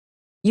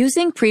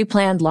Using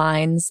pre-planned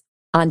lines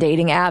on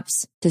dating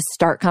apps to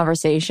start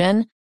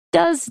conversation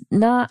does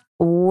not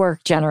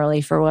work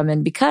generally for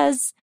women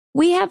because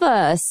we have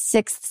a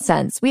sixth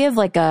sense. We have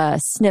like a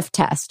sniff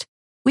test.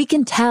 We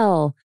can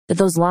tell that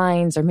those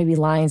lines are maybe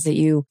lines that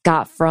you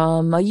got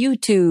from a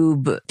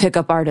YouTube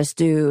pickup artist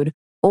dude,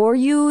 or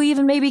you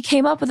even maybe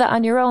came up with it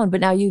on your own,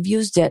 but now you've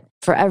used it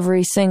for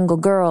every single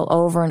girl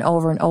over and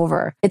over and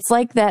over. It's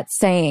like that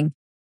saying,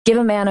 give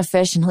a man a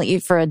fish and he'll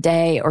eat for a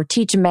day, or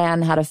teach a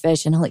man how to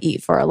fish and he'll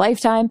eat for a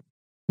lifetime.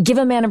 Give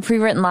a man a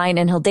pre-written line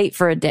and he'll date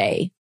for a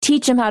day.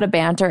 Teach him how to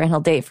banter and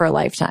he'll date for a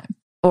lifetime.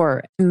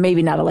 Or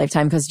maybe not a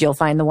lifetime because you'll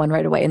find the one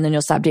right away and then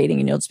you'll stop dating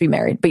and you'll just be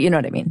married. But you know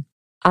what I mean.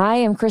 I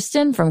am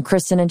Kristen from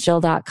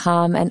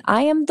KristenandChill.com, and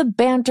I am the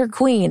banter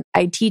queen.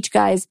 I teach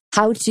guys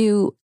how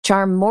to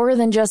charm more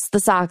than just the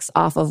socks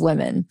off of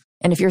women.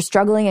 And if you're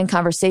struggling in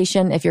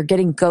conversation, if you're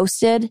getting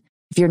ghosted,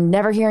 if you're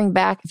never hearing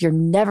back, if you're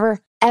never,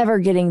 ever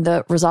getting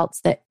the results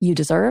that you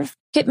deserve,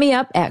 hit me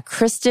up at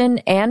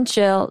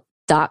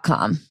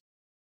KristenandChill.com.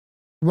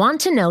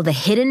 Want to know the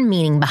hidden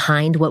meaning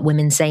behind what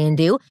women say and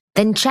do?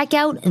 Then check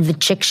out the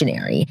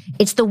Chictionary.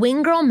 It's the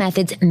Wing Girl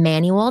Method's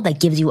manual that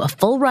gives you a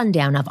full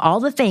rundown of all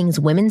the things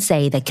women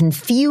say that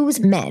confuse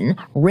men,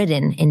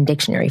 written in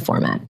dictionary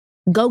format.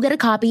 Go get a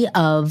copy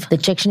of the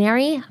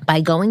Chictionary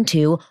by going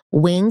to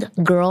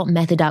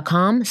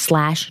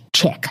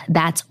winggirlmethod.com/chick.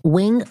 That's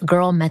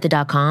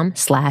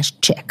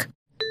winggirlmethod.com/chick.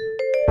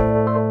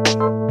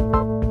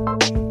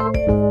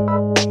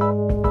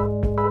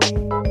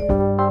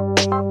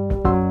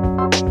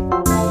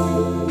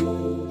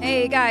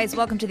 Guys,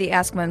 welcome to the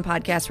Ask Women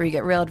podcast, where you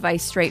get real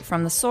advice straight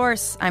from the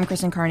source. I'm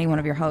Kristen Carney, one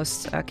of your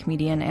hosts, a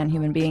comedian and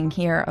human being,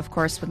 here, of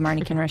course, with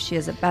Marni Kinrys. She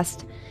is a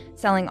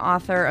best-selling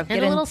author of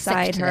Get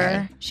Inside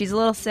Her. She's a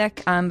little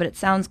sick, but it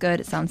sounds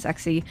good. It sounds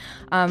sexy.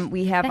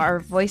 We have our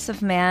voice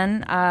of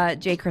man,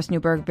 J. Chris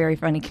Newberg, very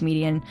funny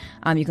comedian.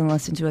 You can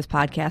listen to his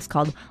podcast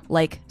called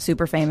Like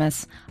Super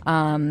Famous.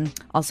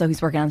 Also,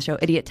 he's working on the show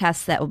Idiot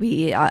Test that will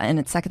be in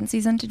its second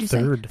season. Did you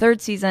say?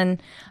 Third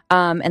season.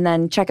 And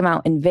then check him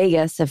out in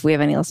Vegas if we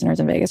have any listeners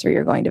in Vegas, or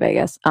you're going to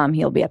Vegas.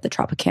 He'll be at the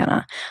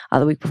Tropicana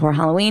the week before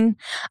Halloween.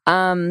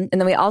 And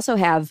then we also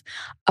have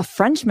a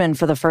Frenchman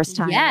for the first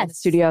time in the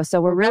studio.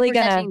 So we're really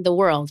representing the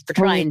world for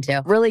trying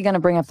to. Really going to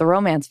bring up the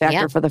romance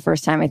factor for the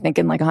first time, I think,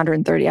 in like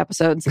 130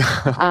 episodes.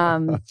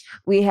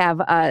 We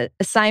have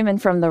Simon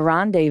from The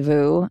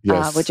Rendezvous,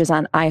 which is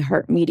on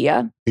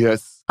iHeartMedia.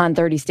 Yes. On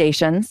 30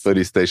 stations.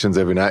 30 stations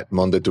every night,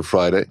 Monday to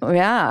Friday.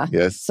 Yeah.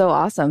 Yes. So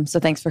awesome. So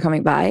thanks for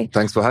coming by.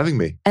 Thanks for having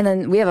me. And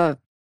then we have a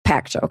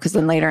packed show, because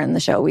then later in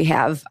the show we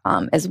have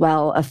as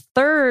well a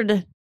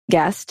third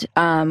guest.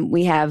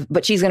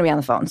 But she's going to be on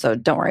the phone, so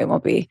don't worry, it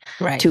won't be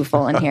too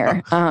full in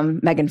here.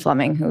 Megan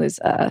Fleming, who is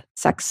a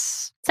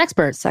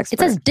sexpert. It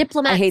says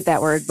diplomat. I hate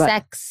that word, but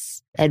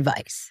sex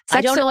advice.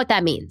 I don't know what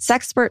that means.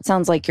 Sexpert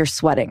sounds like you're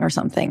sweating or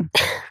something.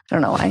 I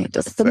don't know why.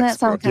 Doesn't that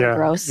sound kind of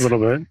gross? A little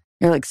bit.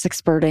 You're like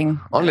sexperting.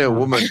 Only a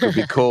woman could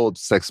be called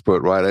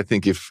sexpert, right? I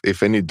think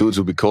if any dudes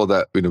would be called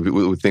that, we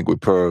would think we're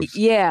pervs.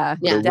 Yeah.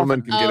 But a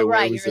woman can get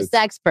away with you're a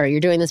sexpert. You're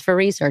doing this for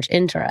research.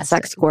 Interesting.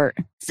 Sex squirt,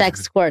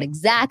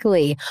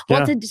 exactly.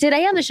 Well,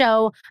 today on the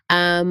show,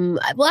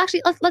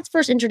 actually, let's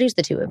first introduce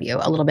the two of you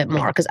a little bit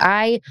more, because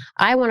I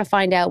want to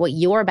find out what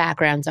your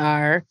backgrounds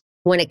are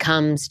when it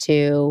comes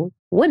to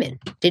women.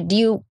 Do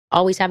you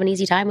always have an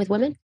easy time with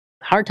women?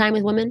 Hard time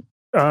with women?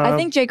 I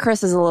think J.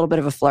 Chris is a little bit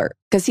of a flirt,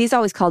 because he's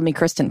always called me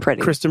Kristen Pretty.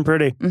 Kristen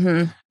Pretty.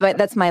 Mm-hmm. But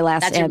that's my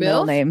last and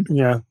middle name.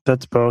 Yeah,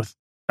 that's both.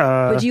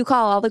 Would you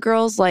call all the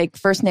girls like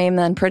first name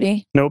then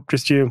Pretty? Nope,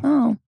 just you.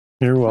 Oh,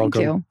 you're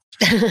welcome.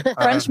 Thank you.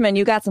 Frenchman,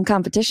 you got some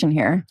competition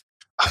here.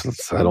 I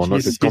don't know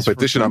if it's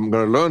competition. I'm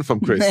going to learn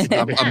from Chris.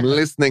 I'm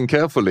listening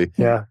carefully.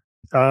 Yeah.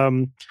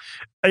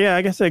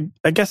 I guess I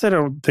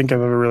don't think I've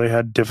ever really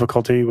had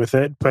difficulty with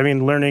it. But I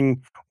mean,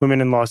 learning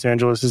women in Los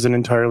Angeles is an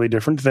entirely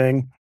different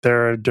thing.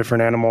 They're a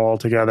different animal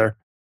altogether.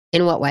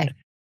 In what way?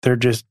 They're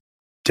just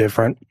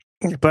different.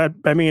 But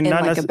I mean, in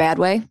not like a bad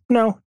way?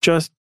 No,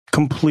 just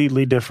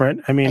completely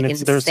different. I mean, like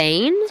it's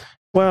insane.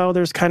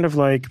 There's kind of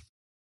like,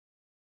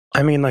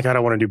 I mean, like, I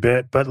don't want to do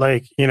bit, but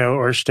like,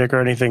 or shtick or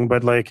anything,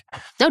 but like,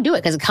 no, do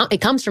it, because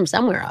it comes from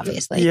somewhere,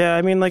 obviously. Yeah,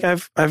 I mean, like I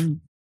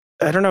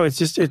don't know.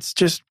 It's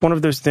just one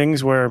of those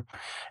things where,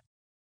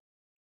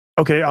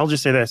 okay, I'll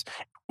just say this.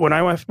 When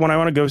I want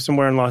to go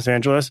somewhere in Los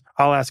Angeles,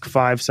 I'll ask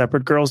 5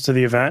 separate girls to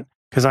the event,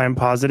 because I am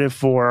positive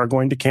 4 are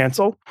going to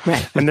cancel.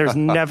 Right. And there's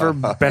never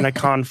been a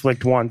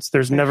conflict once.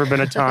 There's never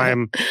been a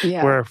time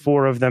where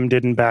 4 of them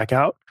didn't back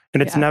out.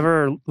 And it's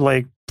never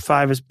like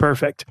 5 is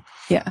perfect.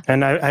 Yeah.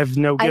 And I have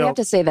no guilt. I have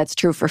to say that's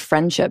true for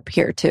friendship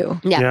here too.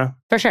 Yeah,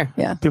 for sure.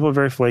 Yeah. People are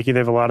very flaky. They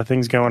have a lot of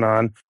things going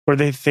on, or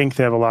they think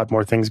they have a lot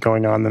more things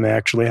going on than they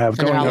actually have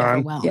going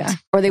on. Yeah.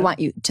 Or they want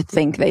you to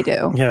think they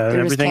do. Yeah.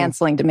 They're just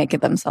canceling to make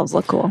it themselves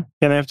look cool.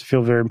 Yeah, they have to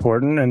feel very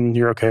important, and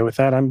you're okay with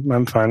that.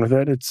 I'm fine with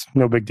it. It's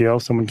no big deal.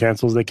 If someone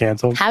cancels, they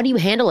cancel. How do you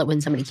handle it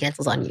when somebody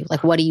cancels on you?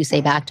 Like, what do you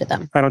say back to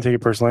them? I don't take it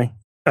personally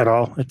at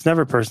all. It's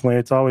never personally.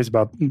 It's always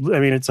about, I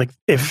mean, it's like,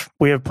 if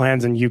we have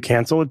plans and you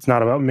cancel, it's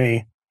not about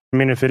me. I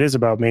mean, if it is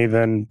about me,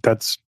 then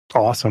that's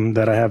awesome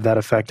that I have that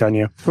effect on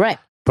you. Right.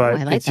 But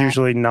I like it's that.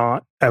 usually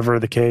not ever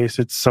the case.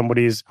 It's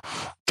somebody's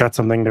got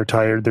something, they're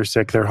tired, they're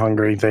sick, they're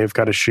hungry, they've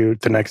got to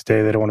shoot the next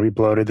day, they don't want to be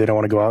bloated, they don't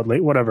want to go out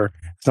late, whatever.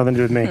 It's nothing to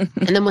do with me.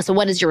 And then so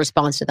what is your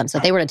response to them? So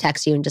if they were to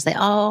text you and just say,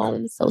 oh,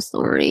 I'm so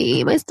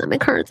sorry, my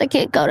stomach hurts, I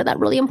can't go to that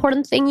really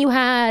important thing you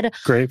had.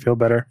 Great, feel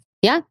better.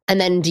 Yeah. And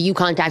then do you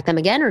contact them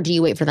again or do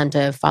you wait for them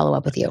to follow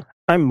up with you?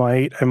 I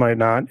might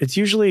not. It's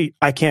usually,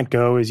 I can't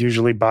go is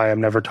usually bye,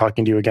 I'm never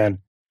talking to you again.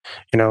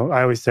 You know,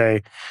 I always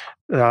say,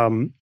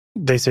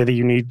 they say that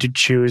you need to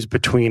choose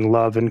between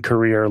love and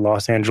career.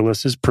 Los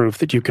Angeles is proof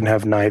that you can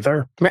have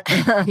neither.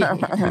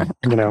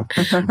 You know?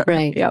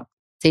 Right. Yep.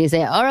 So you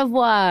say, au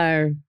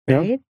revoir. Yep.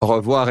 Right? Au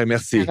revoir et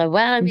merci. Au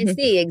revoir, et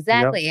merci.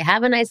 Exactly.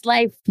 Have a nice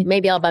life.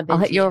 Maybe I'll bump I'll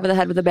into hit you over the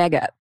head with a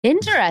baguette.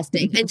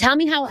 Interesting. And tell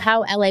me how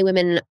LA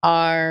women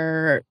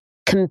are,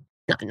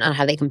 not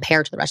how they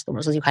compare to the rest of the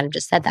world, because you kind of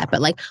just said that, but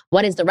like,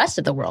 what is the rest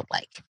of the world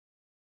like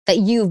that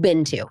you've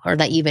been to or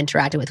that you've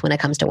interacted with when it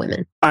comes to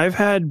women? I've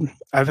had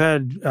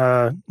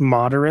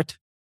moderate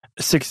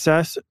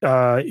success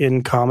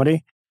in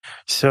comedy.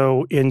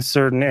 So in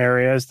certain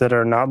areas that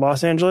are not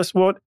Los Angeles,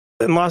 well,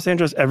 in Los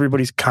Angeles,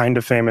 everybody's kind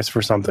of famous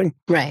for something,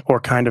 Right. or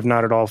kind of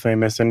not at all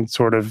famous and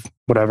sort of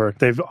whatever.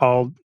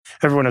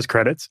 Everyone has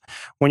credits.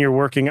 When you're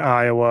working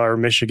Iowa or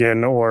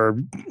Michigan or,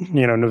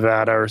 you know,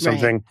 Nevada or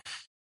something,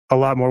 a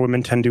lot more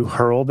women tend to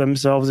hurl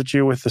themselves at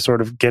you with the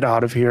sort of get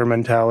out of here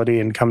mentality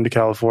and come to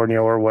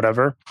California or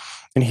whatever.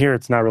 And here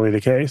it's not really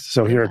the case.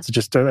 So here it's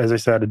just, as I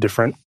said, a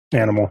different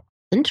animal.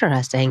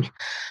 Interesting.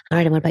 All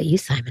right. And what about you,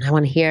 Simon? I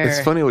want to hear.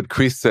 It's funny what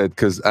Chris said,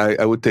 because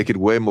I would take it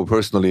way more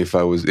personally if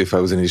I was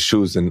in his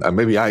shoes. And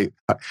maybe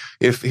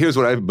here's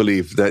what I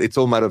believe, that it's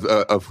all a matter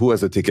of who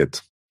has a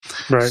ticket.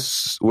 Right.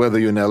 Whether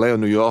you're in LA or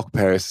New York,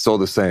 Paris, it's all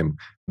the same.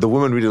 The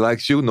woman really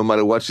likes you, no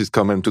matter what she's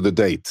coming to the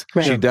date.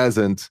 Right. She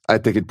doesn't. I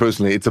take it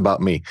personally. It's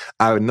about me.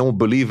 I don't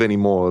believe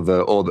anymore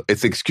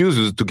it's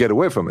excuses to get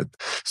away from it.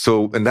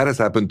 So, and that has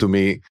happened to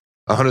me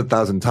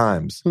 100,000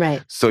 times.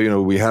 Right. So, you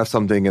know, we have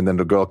something and then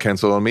the girl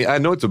cancels on me. I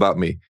know it's about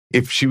me.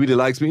 If she really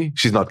likes me,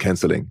 she's not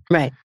canceling.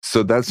 Right.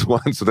 So that's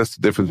one. So that's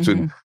the difference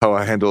between how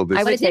I handle this.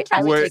 I would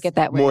take it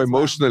that way. More as well.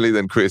 emotionally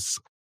than Chris.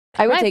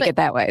 I would Right, take but- it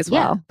that way as Yeah.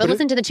 well. But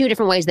listen to the two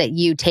different ways that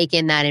you take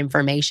in that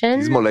information.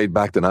 He's more laid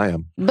back than I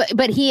am.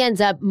 But he ends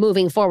up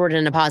moving forward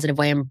in a positive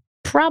way and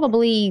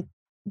probably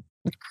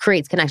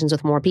creates connections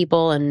with more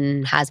people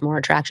and has more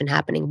attraction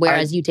happening.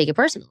 Whereas you take it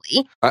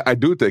personally. I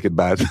do take it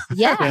bad.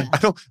 Yeah.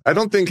 I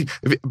don't think,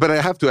 but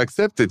I have to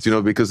accept it, you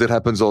know, because it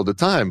happens all the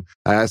time.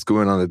 I ask a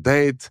woman on a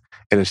date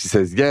and then she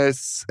says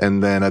yes.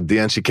 And then at the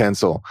end she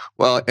cancels.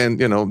 Well,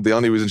 and you know, the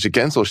only reason she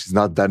cancels, she's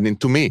not that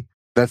into me.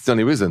 That's the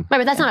only reason. Right,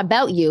 but that's not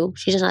about you.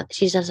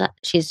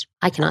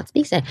 I cannot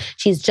speak.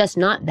 She's just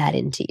not that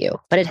into you.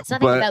 But it's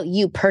nothing about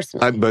you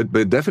personally.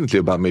 But definitely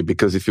about me,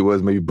 because if it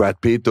was maybe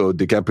Brad Pitt or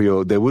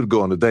DiCaprio, they would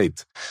go on a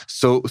date.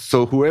 So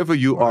whoever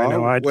you I are,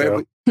 know I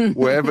do.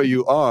 wherever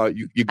you are,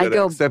 you I gotta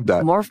go accept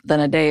that. more than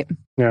a date.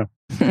 Yeah.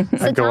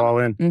 I'd go all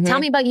in. Mhm. Tell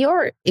me about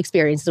your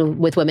experience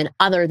with women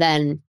other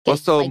than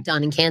getting flaked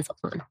on and canceled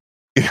on.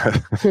 Yeah.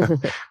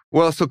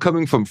 Well, so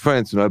coming from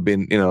France, you know, I've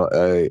been, you know,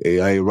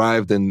 I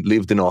arrived and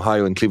lived in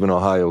Ohio, in Cleveland,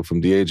 Ohio,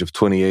 from the age of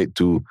 28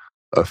 to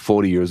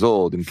 40 years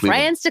old in Cleveland.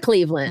 France to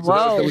Cleveland. So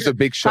Whoa. that was a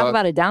big shock. Talk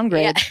about a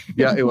downgrade.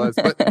 Yeah, it was.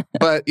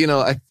 But, you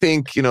know, I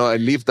think, you know, I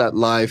lived that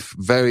life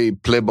very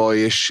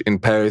playboyish in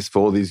Paris for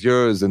all these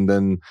years. And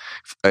then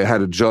I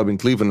had a job in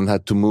Cleveland and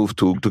had to move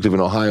to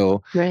Cleveland,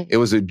 Ohio. Right. It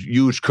was a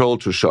huge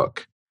culture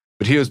shock.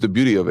 But here's the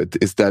beauty of it,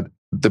 is that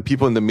the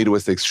people in the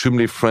Midwest are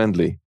extremely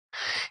friendly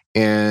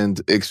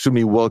and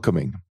extremely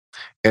welcoming.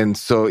 And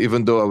so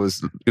even though I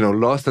was, you know,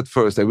 lost at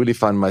first, I really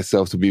found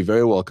myself to be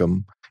very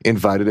welcome,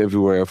 invited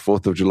everywhere,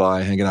 4th of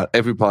July, hanging out,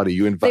 every party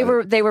you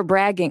invited. They were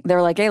bragging. They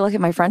were like, "Hey, look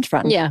at my French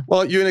friend." Yeah.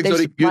 Well, you're an They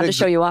just exotic, wanted to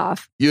show you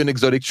off. you're an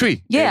exotic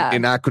tree. Yeah.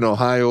 In Akron,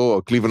 Ohio,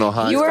 or Cleveland,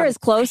 Ohio. You were as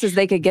close as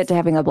they could get to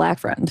having a black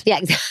friend. Yeah,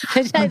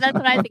 exactly. That's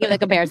what I think of the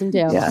comparison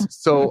too. Yeah.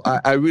 So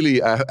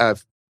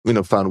I've you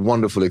know, found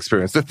wonderful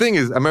experience. The thing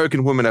is,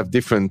 American women have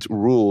different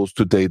rules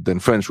to date than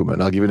French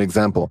women. I'll give you an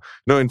example.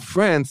 You know, in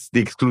France,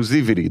 the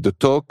exclusivity, the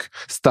talk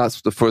starts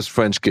with the first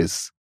French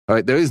kiss. All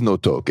right, there is no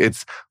talk.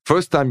 It's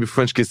first time you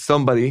French kiss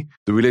somebody,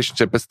 the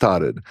relationship has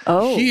started.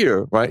 Oh.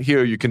 Here, right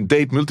here, you can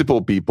date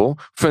multiple people,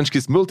 French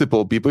kiss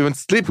multiple people, even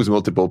sleep with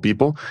multiple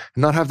people,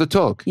 and not have the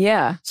talk.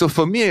 Yeah. So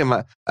for me,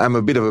 I'm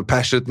a bit of a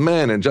passionate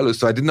man and jealous.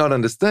 So I did not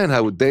understand how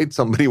I would date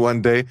somebody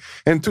one day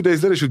and 2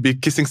 days later should be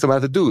kissing some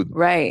other dude.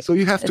 Right. So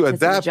you have to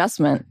It's an adapt.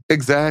 adjustment.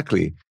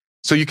 Exactly.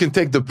 So you can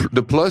take the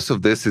plus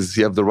of this is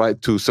you have the right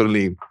to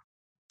suddenly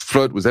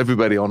flirt with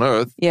everybody on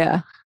earth.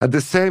 Yeah. At the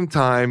same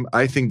time,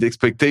 I think the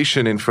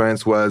expectation in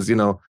France was, you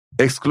know,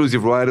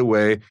 exclusive right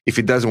away. If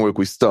it doesn't work,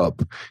 we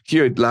stop.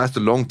 Here, it lasts a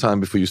long time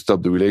before you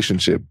stop the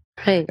relationship.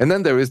 Right. And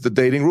then there is the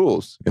dating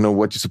rules, you know,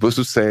 what you're supposed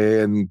to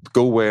say and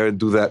go where and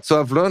do that. So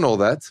I've learned all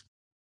that.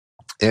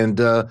 And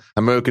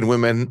American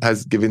Women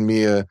has given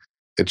me a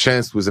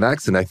chance with an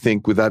accent. I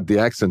think without the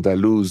accent, I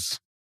lose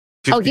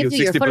gives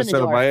you your foot in the 60% of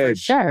door, my for age.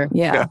 sure.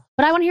 Yeah.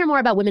 But I want to hear more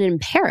about women in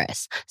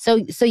Paris. So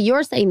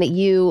you're saying that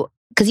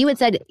because you had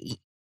said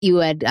you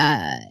had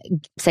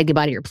said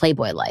goodbye to your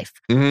Playboy life.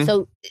 Mhm.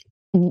 So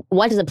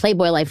what does a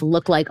Playboy life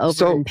look like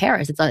over in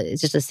Paris?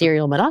 It's just a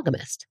serial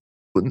monogamist.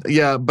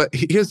 Yeah, but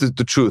here's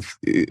the truth.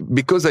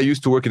 Because I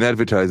used to work in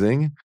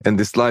advertising and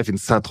this life in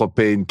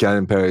Saint-Tropez, in Cannes,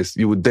 in Paris,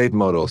 you would date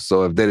models.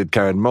 So I've dated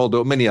Karen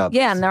Mulder, many others.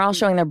 Yeah, and they're all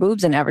showing their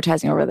boobs in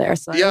advertising over there.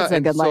 So it's a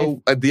good life.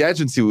 At the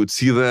agency, we would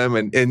see them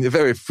and a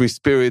very free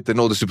spirit and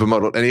all the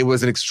supermodel. And it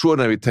was an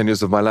extraordinary 10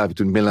 years of my life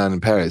between Milan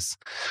and Paris.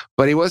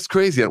 But it was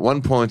crazy. At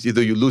one point,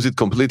 either you lose it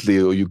completely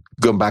or you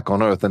come back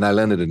on Earth. And I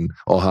landed in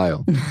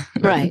Ohio.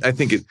 Right. I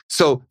think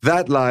so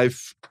that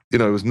life, it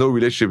was no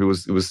relationship.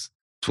 It was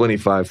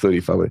 25,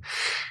 35.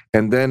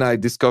 And then I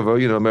discover,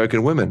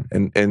 American women.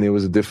 And it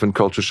was a different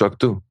culture shock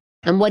too.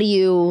 And what do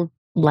you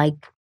like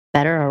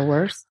better or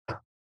worse?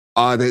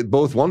 They're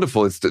both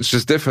wonderful. It's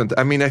just different.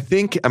 I mean, I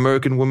think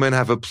American women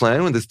have a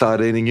plan when they start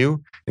dating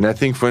you. And I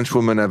think French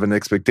women have an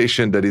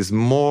expectation that is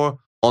more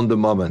on the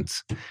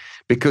moment.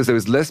 Because there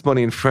is less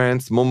money in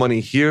France, more money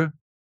here.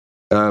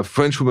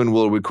 French women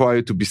will require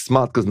you to be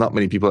smart because not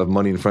many people have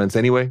money in France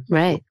anyway.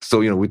 Right. So,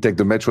 we take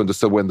the metro and the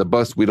subway and the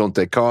bus. We don't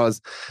take cars,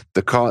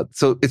 the car.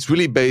 So it's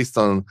really based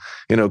on,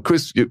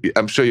 Chris,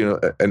 I'm sure,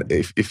 and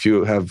if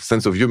you have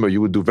sense of humor, you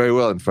would do very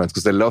well in France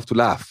because they love to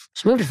laugh.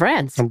 Just move to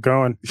France. I'm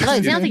going. Well,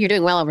 it sounds like you're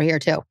doing well over here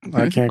too.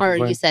 I can't Or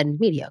complain. you said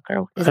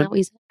mediocre. Is that what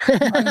you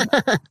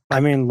said? I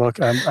mean,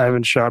 look, I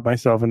haven't shot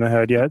myself in the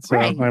head yet, so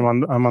Right. I'm on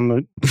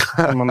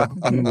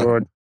the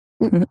board.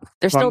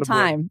 There's still on the board.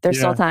 time. There's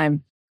Yeah. still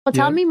time. Well,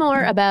 tell Yeah. me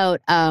more about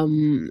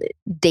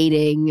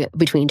dating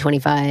between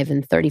 25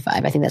 and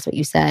 35. I think that's what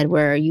you said,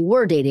 where you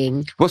were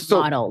dating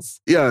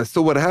models. Yeah.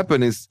 So what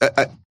happened is,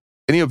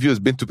 any of you has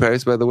been to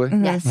Paris, by the way?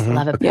 Yes, Mhm.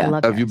 love it. Yeah. I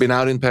love Have you it. been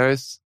out in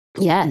Paris?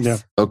 Yes. Yeah.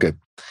 Okay.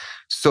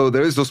 So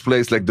there is those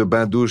places like the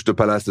Bain Douche, the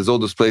Palace. There's all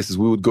those places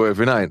we would go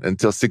every night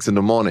until 6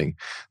 a.m.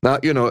 Now,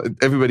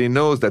 everybody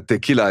knows that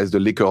tequila is the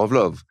liquor of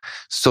love.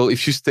 So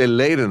if you stay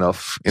late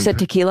enough, You said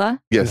tequila?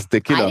 yes,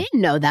 tequila. I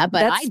didn't know that, but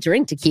That's- I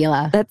drink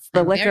tequila. That's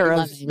the I'm liquor very of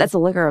loving. that's a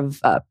liquor of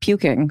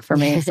puking for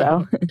me.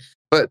 So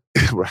But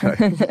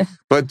right.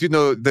 But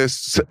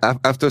there's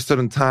after a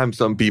certain time,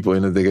 some people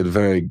they get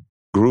very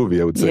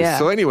groovy, I would say. Yeah.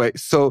 So anyway,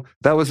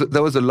 that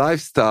was a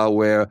lifestyle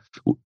where,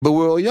 but we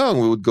were all young.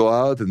 We would go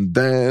out and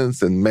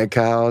dance and make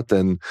out,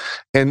 and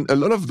a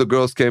lot of the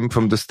girls came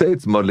from the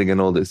States, modeling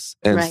and all this,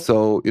 and Right.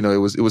 so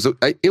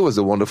it was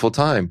a wonderful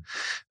time.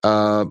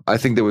 I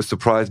think they were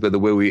surprised by the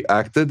way we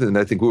acted, and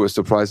I think we were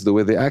surprised by the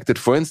way they acted.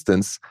 For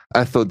instance,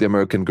 I thought the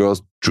American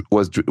girls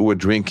were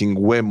drinking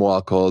way more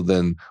alcohol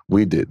than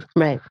we did.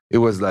 Right. It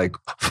was like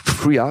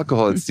free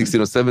alcohol at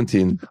 16 or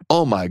 17.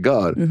 Oh my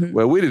God. Mhm.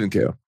 Well, we didn't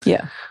care.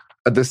 yeah.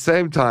 At the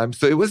same time,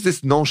 so it was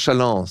this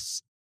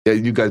nonchalance. Yeah,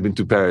 you guys been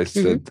to Paris.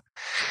 Mhm.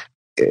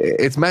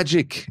 It's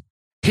magic.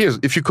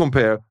 If you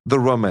compare the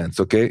romance,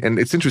 okay? And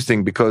it's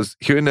interesting because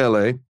here in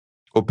LA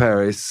or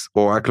Paris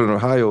or Akron,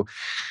 Ohio,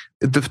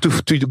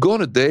 to go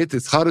on a date,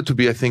 it's harder to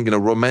be, I think, in a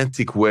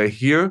romantic way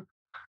here,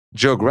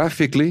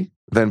 geographically,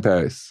 than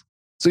Paris.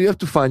 So you have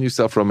to find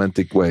yourself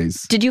romantic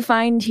ways. Did you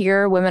find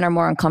here women are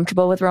more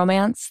uncomfortable with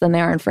romance than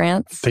they are in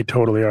France? They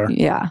totally are.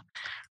 Yeah.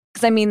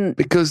 Because I mean,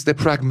 Because they're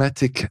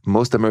pragmatic.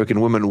 Most American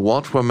women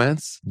want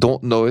romance,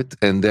 don't know it,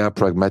 and they are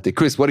pragmatic.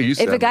 Chris, what do you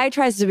say? if a guy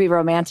tries to be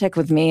romantic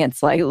with me,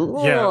 it's like,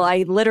 "Ugh," Yeah.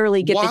 I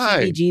literally get Why?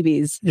 the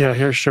heebie-jeebies. Yeah,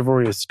 here's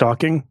chivalry is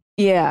stalking.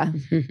 Yeah.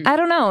 I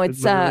don't know.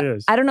 It's literally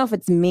is. I don't know if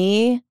it's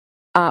me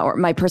or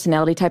my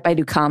personality type. I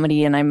do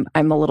comedy and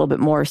I'm a little bit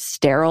more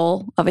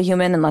sterile of a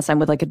human unless I'm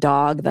with like a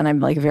dog, then I'm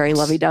like very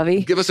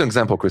lovey-dovey. Give us an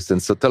example, Kristen.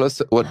 So tell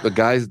us what the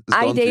guys.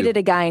 I dated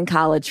a guy in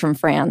college from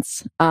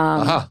France.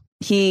 Aha,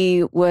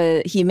 He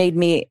made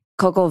me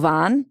coq au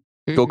vin.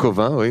 coq au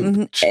vin, oui.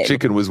 Mhm.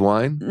 Chicken with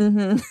wine.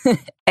 Mm-hmm.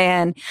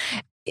 And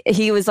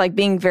he was like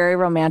being very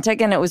romantic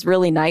and it was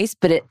really nice,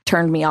 but it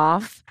turned me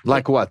off.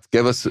 Like what?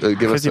 Give us.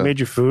 Because he made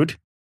you food.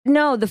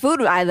 No, the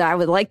food, I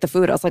would like the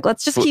food. I was like,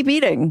 let's just Food. keep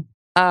eating.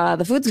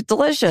 The food's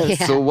delicious.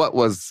 Yeah. So what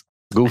was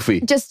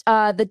goofy? Just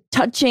the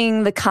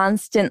touching, the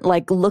constant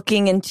like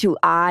looking into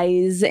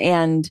eyes,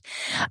 and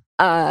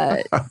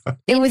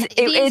it was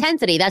the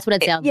intensity. That's what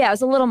it sounds yeah, it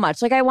was a little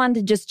much. Like I wanted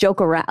to just joke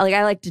around. Like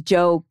I like to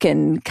joke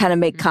and kind of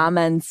make Mhm.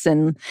 comments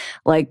and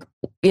like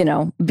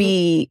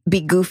be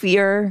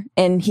goofier.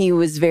 And he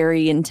was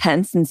very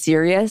intense and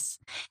serious.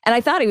 And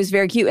I thought he was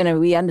very cute. And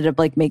we ended up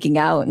like making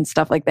out and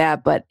stuff like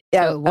that. But So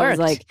it I was worked.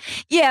 like,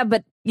 yeah,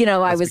 but I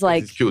That's was because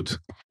like, he's cute.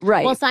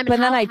 right. Well, Simon, but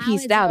then how- I how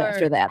pieced is out your-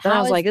 after that. Then how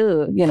I was is- like,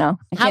 ooh, I how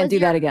can't is do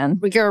that your- again.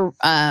 Your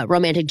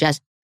romantic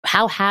gest.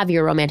 How have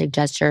your romantic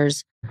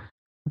gestures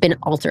been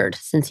altered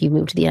since you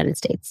moved to the United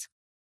States?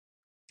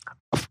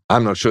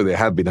 I'm not sure they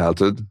have been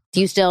altered. Do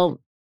you still?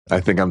 I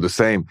think I'm the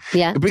same.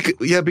 Yeah.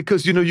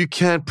 Because you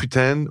can't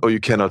pretend or you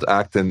cannot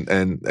act, and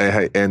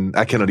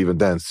I cannot even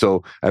dance.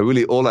 So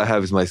all I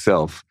have is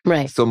myself.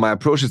 Right. So my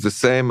approach is the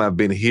same. I've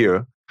been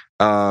here,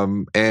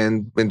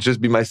 and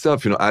just be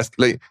myself. Ask,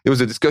 like, there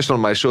was a discussion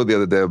on my show the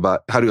other day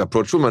about how do you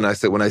approach women. I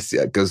said, when I see,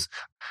 because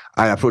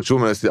I approach a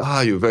woman and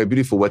I say, you're very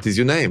beautiful. What is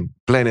your name?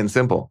 Plain and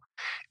simple.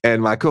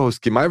 And my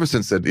co-host, Kim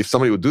Iverson, said, if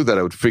somebody would do that,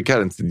 I would freak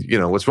out and say,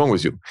 what's wrong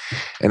with you?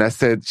 And I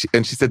said, she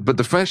said, but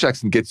the French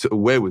accent gets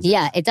away with it.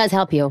 Yeah, it does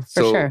help you,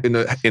 for sure.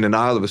 In an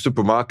aisle of a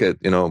supermarket,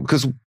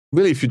 because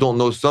really, if you don't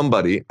know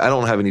somebody, I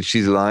don't have any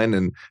cheese line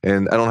and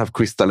I don't have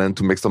Chris talent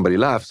to make somebody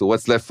laugh. So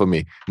what's left for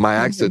me? My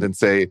accent and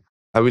say,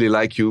 I really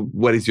like you.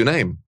 What is your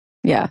name?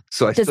 Yeah.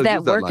 So does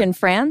that work in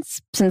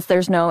France since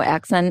there's no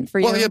accent for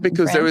you? Well, yeah,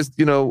 because there is,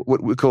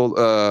 what we call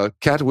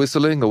cat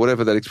whistling or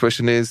whatever that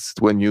expression is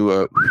when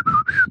you,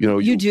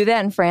 You do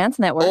that in France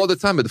and that works? All the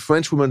time. But the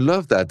French women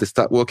love that. They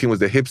start working with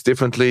their hips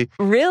differently.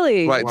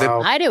 Really? Right.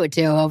 Wow. I do it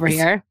too over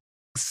here.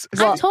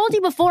 I've told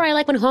you before, I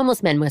like when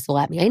homeless men whistle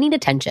at me. I need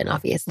attention,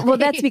 obviously. Well,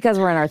 that's because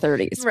we're in our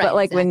 30s. Right, but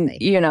like exactly.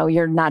 when,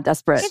 you're not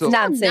desperate. It's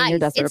not still saying nice. you're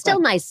desperate. It's still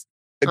nice.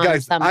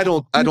 Guys, I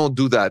don't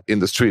do that in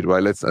the street,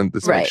 right? Let's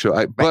make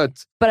sure.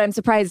 But I'm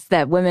surprised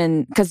that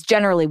women, because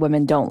generally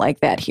women don't like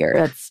that here.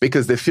 That's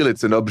because they feel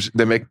it's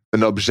they make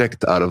an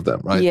object out of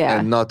them, right? Yeah.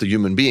 And not a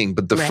human being.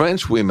 But the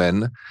French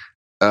women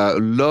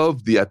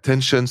love the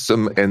attention,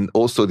 and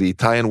also the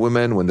Italian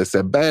women when they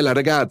say "bella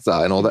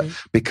ragazza" and all that,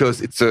 because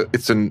it's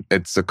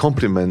a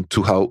compliment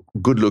to how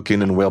good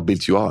looking and well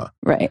built you are.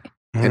 right.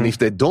 And if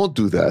they don't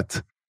do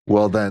that,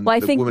 well, then Well, I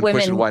the think women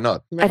question why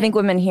not. I think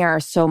women here are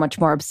so much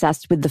more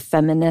obsessed with the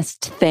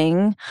feminist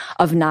thing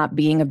of not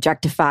being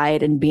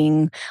objectified and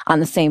being on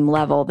the same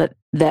level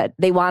that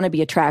they want to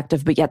be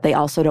attractive, but yet they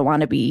also don't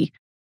want to be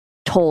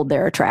told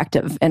they're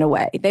attractive in a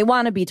way. They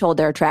want to be told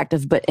they're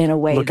attractive, but in a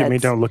way Look at me,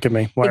 don't look at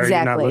me. Why are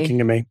you not looking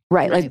at me?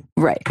 Right,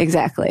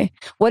 exactly.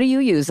 What do you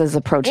use as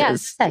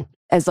approaches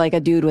as like a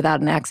dude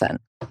without an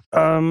accent?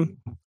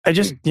 I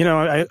just,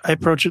 I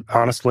approach it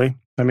honestly.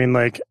 I mean,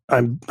 like,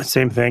 I'm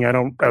same thing. I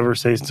don't ever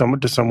say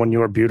to someone,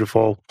 "You are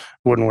beautiful,"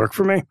 wouldn't work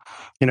for me.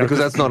 Because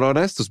that's not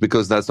honest. It's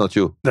because that's not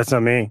you. That's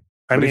not me.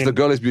 I mean, if the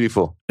girl is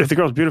beautiful,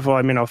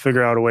 I'll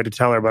figure out a way to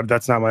tell her, but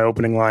that's not my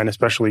opening line,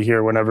 especially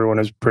here when everyone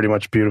is pretty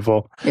much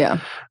beautiful. Yeah.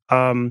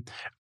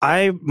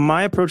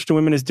 My approach to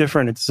women is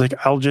different. It's like,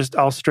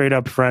 I'll straight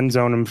up friend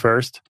zone them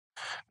first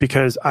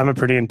because I'm a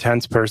pretty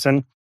intense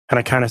person and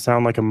I kind of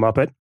sound like a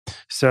Muppet.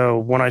 So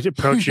when I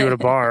approach you at a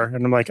bar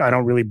and I'm like, I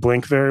don't really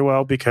blink very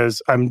well because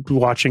I'm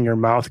watching your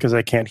mouth because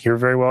I can't hear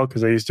very well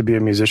because I used to be a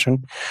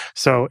musician.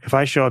 So if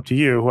I show up to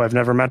you who I've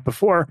never met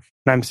before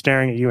and I'm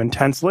staring at you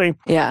intensely,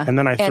 and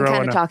then I throw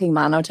kind of talking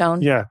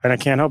monotone, and I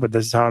can't help it.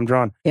 This is how I'm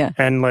drawn,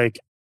 and like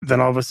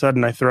then all of a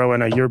sudden I throw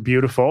in a "you're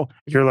beautiful."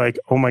 You're like,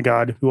 oh my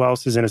god, who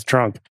else is in his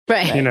trunk?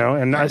 Right.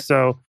 And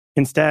so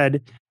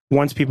instead,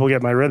 once people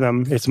get my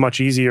rhythm, it's much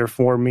easier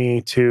for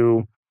me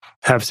to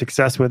have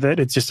success with it.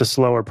 It's just a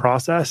slower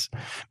process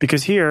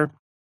because here,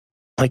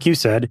 like you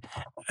said,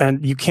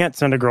 and you can't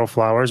send a girl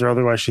flowers or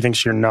otherwise she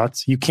thinks you're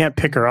nuts. You can't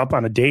pick her up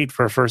on a date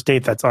for a first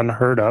date. That's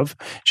unheard of.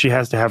 She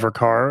has to have her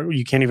car.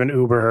 You can't even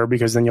Uber her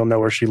because then you'll know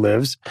where she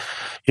lives.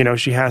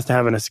 She has to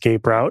have an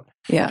escape route.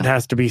 Yeah. It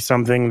has to be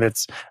something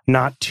that's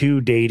not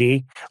too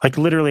datey. Like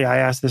literally, I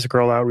asked this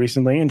girl out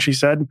recently and she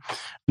said,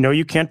 "No,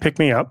 you can't pick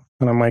me up."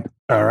 And I'm like,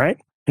 all right.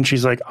 And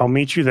she's like, "I'll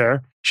meet you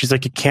there." She's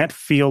like, "It can't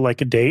feel like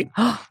a date."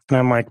 And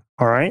I'm like,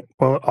 all right,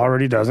 well, it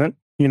already doesn't,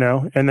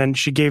 And then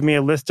she gave me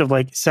a list of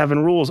like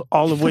 7 rules,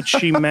 all of which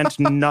she meant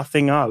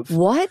nothing of.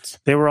 What?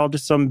 They were all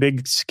just some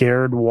big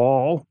scared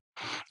wall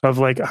of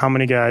like how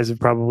many guys have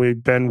probably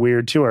been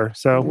weird to her.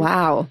 So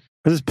wow,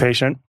 this is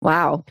patient.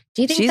 Wow.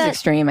 Do you think she's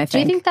extreme? I think. Do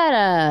you think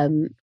that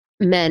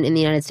men in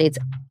the United States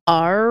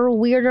are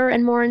weirder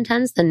and more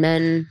intense than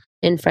men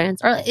in France?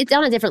 Or it's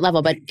on a different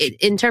level, but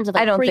in terms of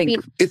like I don't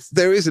think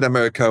there is in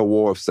America a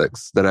war of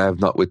sex that I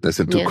have not witnessed.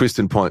 And to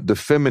Kristen's point, the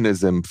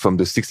feminism from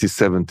the 60s,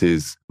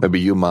 70s, maybe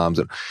you moms,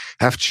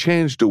 have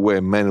changed the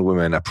way men and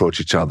women approach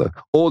each other.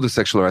 All the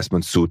sexual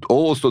harassment suit,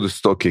 also the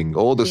stalking,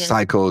 all the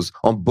cycles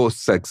on both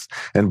sex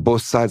and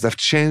both sides have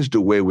changed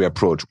the way we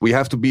approach. We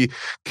have to be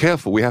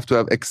careful. We have to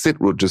have exit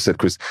route, just said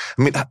Chris.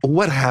 I mean,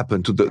 what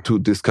happened to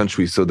this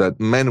country so that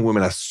men and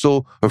women are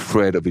so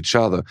afraid of each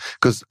other?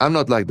 Because I'm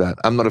not like that.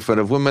 I'm not afraid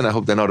of women. I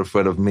hope they're not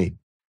afraid of me.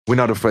 We're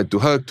not afraid to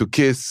hug, to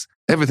kiss.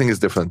 Everything is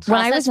different. When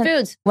I was in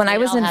France, when I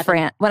was in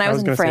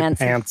France,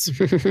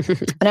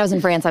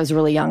 I was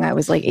really young. I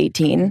was like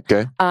 18.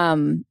 Okay.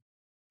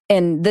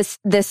 And this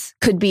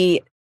could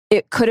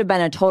have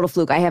been a total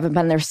fluke. I haven't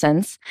been there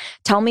since.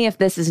 Tell me if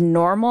this is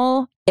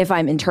normal, if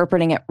I'm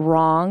interpreting it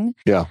wrong.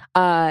 Yeah.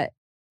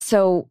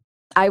 So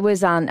I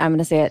was on, I'm going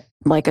to say it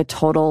like a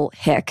total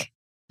hick.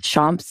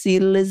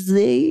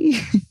 Champs-Élysées.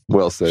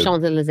 Well said.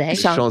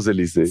 Champs-Élysées.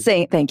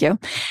 Champs-Élysées. Thank you.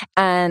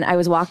 And I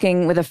was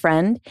walking with a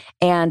friend,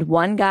 and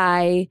one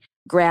guy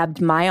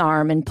grabbed my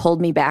arm and pulled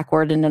me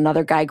backward, and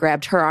another guy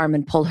grabbed her arm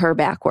and pulled her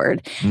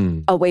backward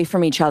away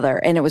from each other.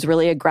 And it was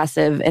really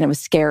aggressive and it was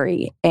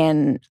scary.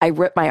 And I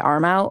ripped my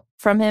arm out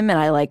from him and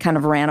I like kind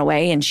of ran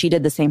away, and she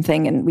did the same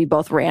thing, and we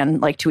both ran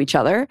like to each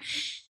other.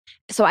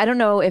 so I don't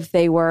know if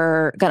they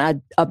were going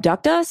to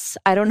abduct us.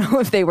 I don't know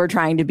if they were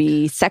trying to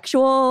be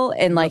sexual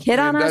and like hit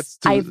on us.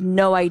 I have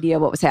no idea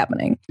what was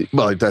happening.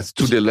 Well, that's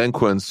two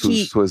delinquents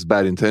who has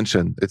bad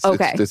intention. It's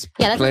okay. It's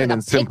that's plain like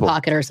and simple.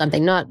 Pickpocket or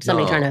something, not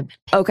somebody trying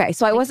to. Okay,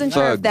 so I wasn't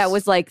sure if that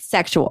was like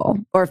sexual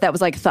or if that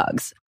was like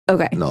thugs.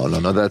 Okay. No.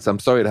 I'm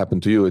sorry it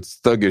happened to you. It's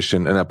thuggish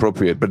and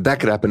inappropriate, but that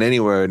could happen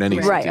anywhere in any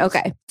Right. cities.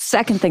 Okay.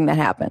 Second thing that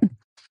happened.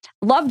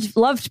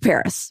 Loved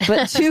Paris,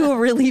 but two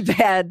really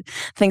bad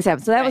things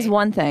happened. So that was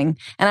one thing.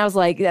 And I was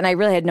like, and I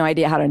really had no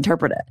idea how to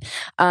interpret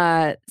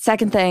it.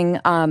 Second thing,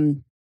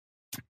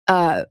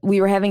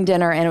 we were having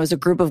dinner and it was a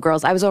group of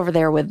girls. I was over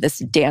there with this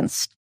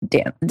dance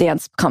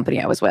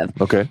company I was with.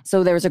 Okay.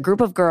 So there was a group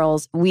of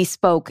girls. We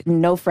spoke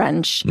no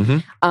French.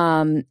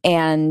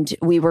 And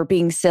we were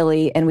being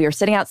silly and we were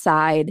sitting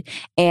outside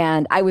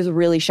and I was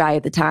really shy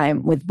at the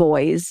time with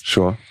boys.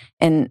 Sure.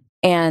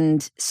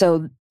 And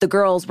so the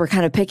girls were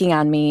kind of picking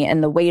on me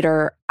and the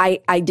waiter,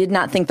 I did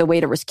not think the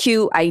waiter was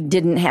cute. I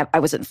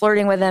wasn't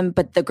flirting with him,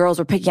 but the girls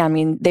were picking on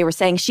me and they were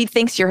saying, she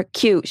thinks you're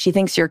cute. She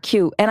thinks you're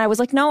cute. And I was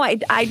like, no,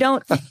 I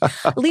don't,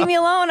 leave me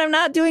alone. I'm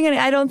not doing it.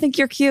 I don't think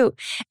you're cute.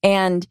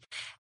 And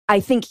I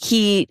think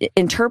he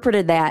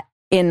interpreted that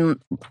in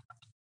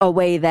a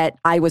way that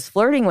I was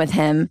flirting with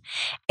him.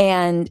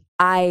 And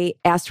I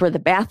asked where the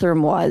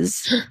bathroom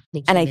was.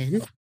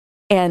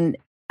 And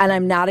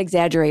I'm not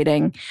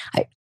exaggerating.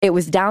 It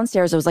was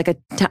downstairs. It was like a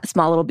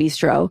small little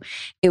bistro.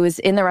 It was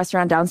in the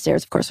restaurant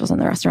downstairs. Of course, it was in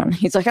the restaurant.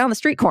 He's like, on the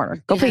street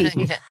corner. Go pee.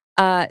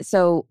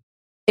 So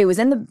it was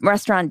in the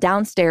restaurant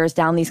downstairs,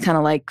 down these kind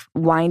of like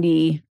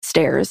windy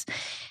stairs.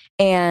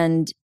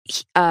 And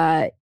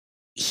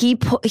he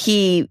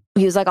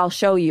was like, I'll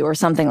show you or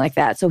something like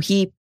that. So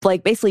he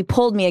like basically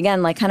pulled me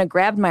again, like kind of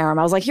grabbed my arm.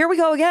 I was like, here we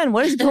go again.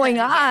 What is going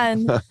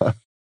on?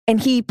 And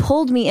he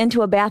pulled me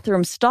into a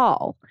bathroom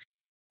stall.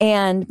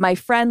 And my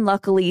friend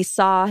luckily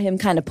saw him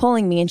kind of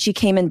pulling me and she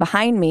came in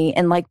behind me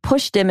and like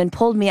pushed him and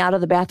pulled me out of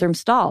the bathroom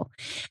stall.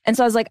 And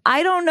so I was like,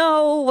 I don't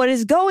know what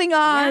is going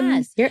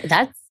on.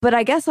 Yes, but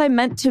I guess I'm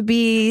meant to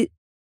be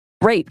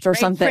raped or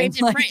something. Raped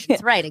and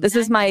framed. Right. Exactly. This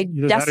is my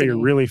destiny.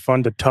 You're really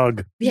fun to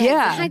tug.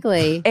 Yeah,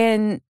 exactly.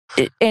 And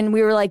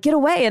we were like, get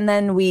away. And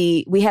then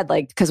we had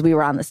like, because we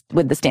were on this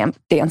with the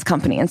dance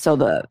company. And so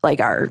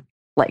our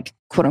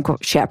quote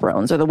unquote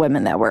chaperones or the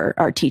women that were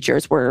our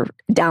teachers were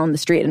down the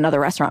street at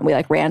another restaurant. We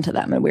like ran to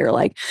them and we were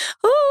like,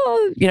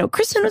 oh,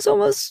 Kristen was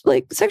almost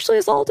like sexually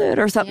assaulted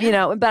or something,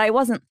 but I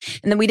wasn't.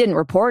 And then we didn't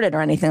report it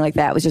or anything like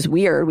that. It was just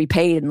weird. We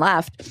paid and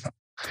left.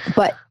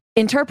 But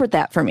interpret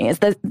that for me. Is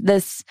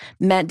this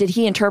meant, did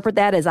he interpret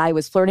that as I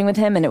was flirting with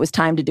him and it was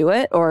time to do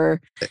it?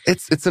 Or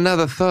it's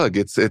another thug.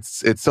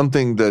 It's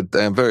something that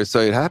I'm very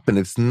sorry it happened.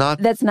 It's not.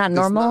 That's not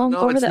normal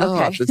over there?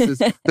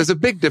 Okay. There's a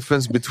big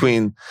difference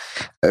between,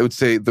 I would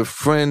say, the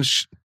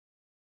French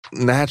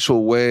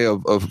natural way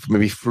of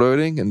maybe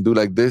flirting and do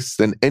like this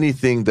than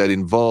anything that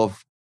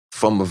involve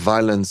from a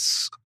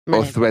violence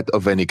or threat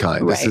of any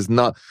kind. This is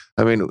not,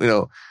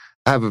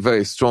 I have a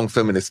very strong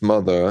feminist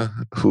mother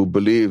who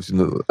believes in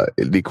the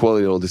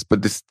equality and all this,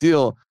 but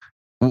still,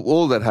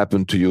 all that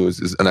happened to you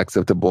is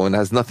unacceptable and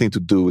has nothing to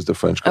do with the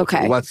French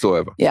culture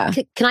whatsoever. Yeah.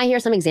 Can I hear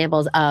some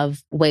examples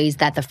of ways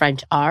that the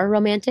French are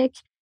romantic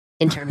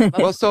in terms of...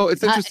 Well, so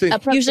it's interesting.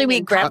 Usually we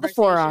grab the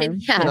forearm.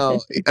 Yeah.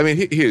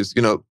 Here's,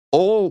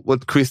 all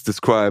what Chris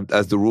described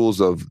as the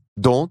rules of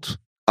don't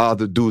are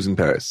the do's in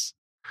Paris.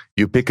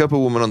 You pick up a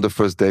woman on the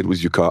first date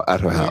with your car at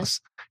her house.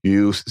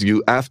 You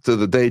after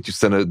the date, you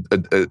send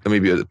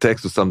maybe a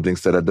text or something,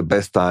 said at the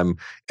best time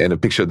and a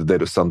picture of the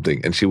date or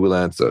something, and she will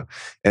answer.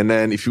 And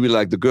then if you really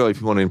like the girl,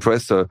 if you want to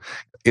impress her,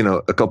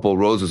 a couple of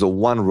roses or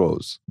one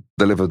rose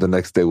delivered the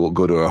next day will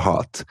go to her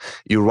heart.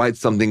 You write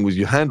something with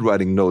your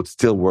handwriting note,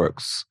 still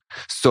works.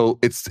 So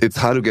it's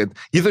how to get,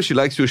 either she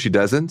likes you or she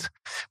doesn't.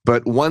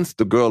 But once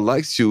the girl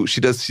likes you,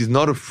 she's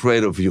not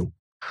afraid of you.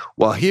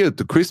 While here,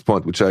 to Chris'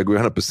 point, which I agree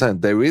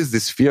 100%, there is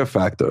this fear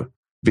factor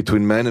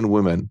between men and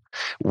women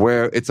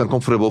where it's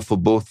uncomfortable for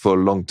both for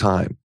a long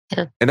time.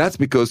 Yeah. And that's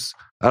because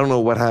I don't know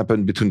what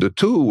happened between the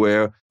two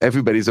where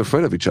everybody's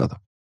afraid of each other.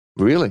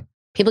 Really.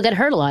 People get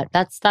hurt a lot.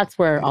 That's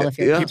where all the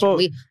fear comes from.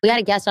 We had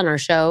a guest on our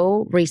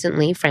show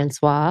recently,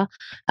 Francois,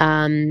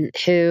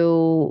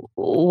 who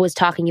was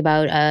talking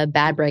about a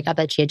bad breakup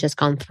that she had just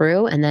gone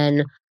through, and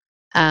then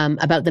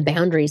about the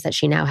boundaries that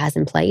she now has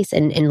in place,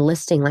 and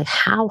listing like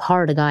how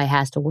hard a guy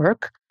has to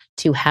work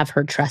to have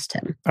her trust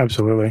him.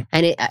 Absolutely.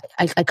 And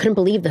I couldn't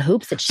believe the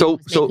hoops that she was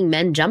making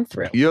men jump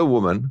through. You're a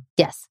woman.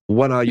 Yes.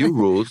 What are your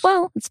rules?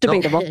 Well, it's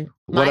debatable.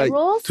 My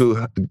rules?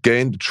 To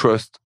gain the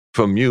trust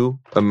from you,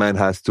 a man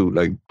has to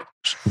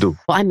do.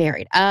 Well, I'm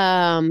married.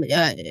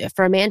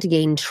 For a man to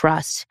gain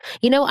trust,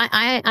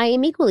 I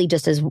am equally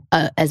just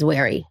as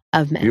wary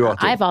of men.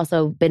 I've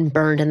also been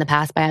burned in the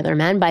past by other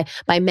men,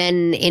 by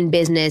men in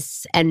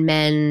business and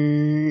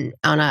men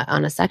on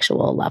a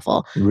sexual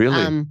level.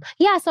 Really?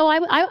 Yeah. So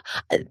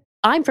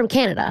I'm from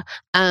Canada.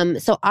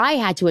 So I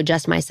had to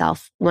adjust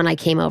myself when I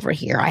came over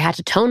here. I had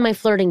to tone my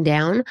flirting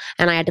down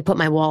and I had to put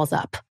my walls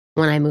up.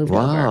 when I moved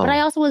over. Wow. But I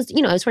also was,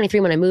 I was 23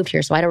 when I moved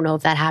here. So I don't know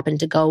if that happened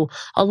to go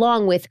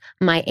along with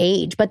my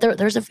age. But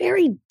there's a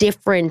very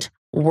different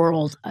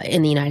world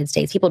in the United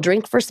States. People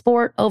drink for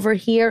sport over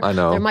here. I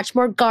know. They're much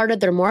more guarded.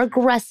 They're more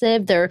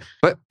aggressive.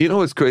 But you know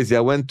what's crazy? I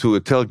went to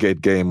a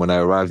tailgate game when I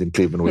arrived in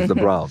Cleveland with the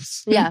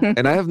Browns. Yeah.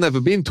 And I have never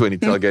been to any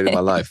tailgate in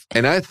my life.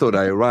 And I thought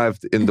I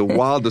arrived in the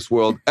wildest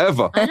world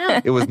ever. I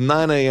know. It was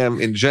 9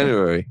 a.m. in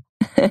January.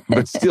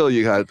 But still,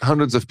 you had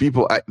hundreds of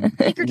people,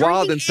 If you're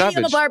wild drinking and savage.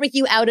 any of a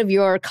barbecue out of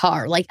your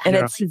car, like, And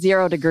it's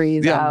 0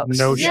 degrees Yeah, out.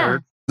 No Yeah.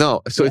 shirt.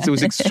 No, so it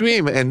was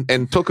extreme.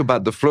 And talk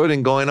about the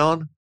flirting going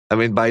on. I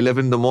mean, by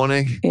 11 in the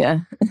morning, Yeah.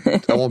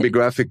 I won't be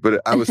graphic,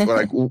 but I was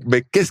like,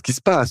 mais qu'est-ce qui se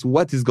passe?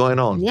 What is going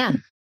on? yeah.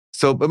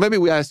 So, but maybe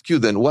we ask you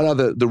then, what are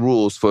the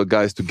rules for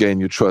guys to gain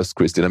your trust,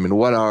 Christine? I mean,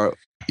 what are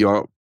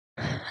your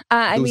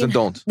I do's mean, and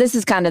don'ts? this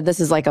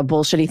is like a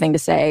bullshitty thing to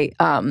say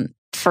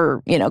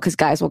for, because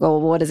guys will go,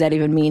 well, what does that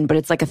even mean? But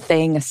it's like a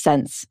thing, a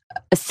sense,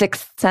 a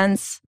sixth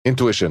sense.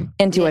 Intuition.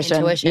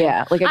 Intuition.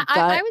 Yeah. Like a gut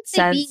I would say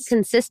sense. being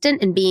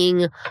consistent and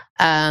being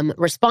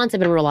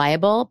responsive and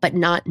reliable, but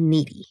not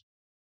needy.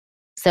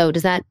 So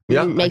does that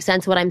make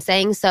sense what I'm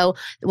saying? So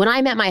when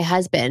I met my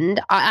husband,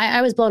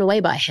 I was blown away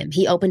by him.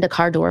 He opened a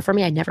car door for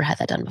me. I'd never had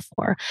that done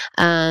before.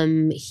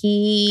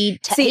 He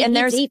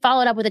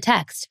followed up with a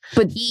text.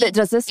 But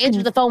does this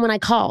answer the phone when I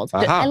called?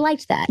 I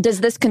liked that.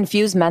 Does this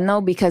confuse men though?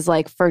 Because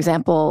like, for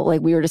example,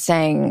 like we were just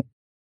saying,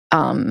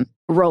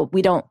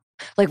 we don't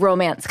like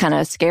romance kind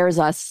of scares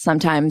us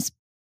sometimes.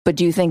 But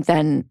do you think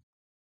then?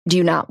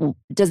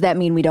 Does that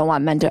mean we don't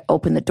want men to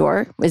open the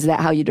door? Is that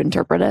how you'd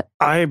interpret it?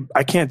 I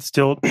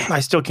still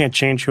can't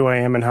change who I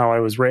am and how I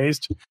was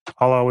raised.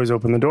 I'll always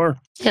open the door.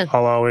 Yeah.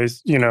 I'll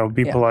always,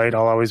 be polite.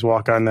 I'll always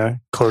walk on the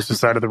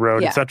closest side of the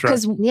road, etc.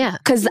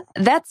 Because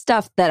that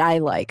stuff that I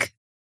like,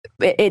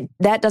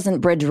 that doesn't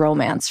bridge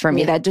romance for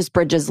me. Yeah. That just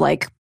bridges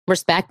like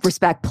respect,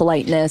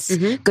 politeness,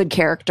 good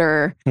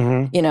character,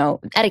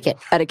 etiquette.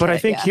 But I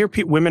think here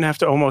women have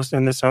to almost,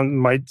 and this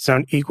might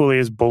sound equally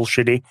as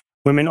bullshitty,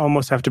 women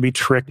almost have to be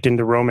tricked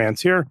into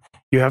romance here.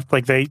 You have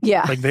they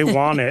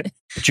want it,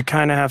 but you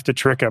kind of have to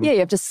trick them. Yeah, you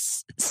have to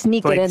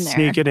sneak it in there.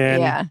 Sneak it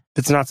in. Yeah.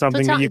 It's not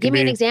something that you can give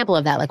me an example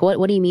of that. Like,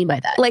 what do you mean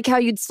by that? Like how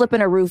you'd slip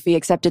in a roofie,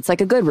 except it's like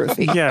a good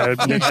roofie. Yeah,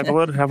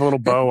 have a little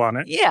bow on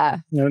it. Yeah.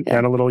 And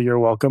a little "you're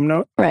welcome"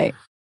 note. Right.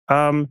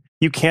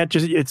 You can't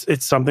just.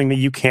 It's something that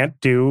you can't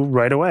do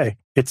right away.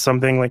 It's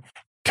something like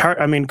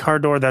car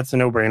door. That's a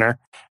no-brainer.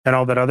 And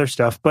all that other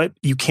stuff, but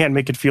you can't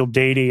make it feel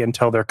datey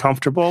until they're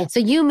comfortable. So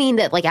you mean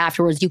that like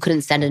afterwards you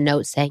couldn't send a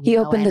note saying he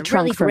opened the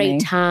trunk really for great me.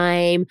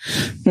 Time,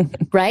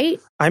 right?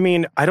 I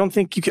mean, I don't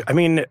think you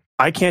can.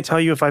 I can't tell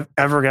you if I've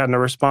ever gotten a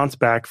response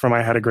back from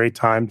 "I had a great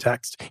time"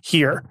 text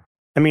here.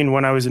 I mean,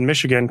 when I was in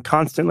Michigan,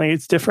 constantly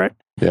it's different.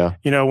 Yeah.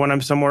 When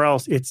I'm somewhere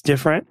else, it's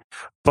different.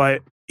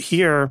 But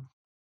here,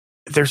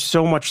 there's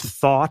so much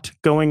thought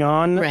going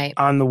on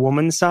on the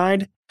woman's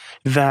side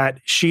that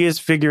she has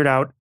figured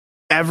out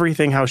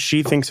everything how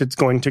she thinks it's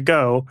going to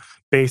go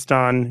based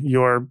on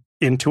your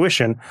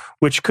intuition,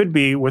 which could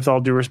be, with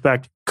all due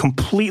respect,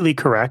 completely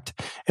correct.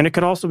 And it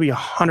could also be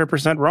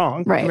 100%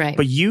 wrong. Right.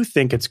 But you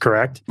think it's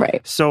correct.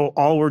 Right. So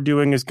all we're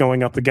doing is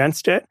going up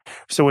against it.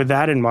 So with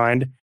that in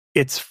mind,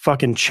 it's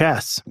fucking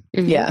chess.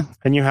 Yeah.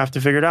 And you have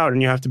to figure it out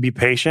and you have to be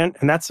patient.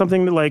 And that's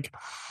something that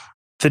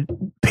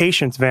the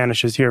patience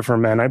vanishes here for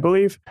men, I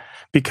believe,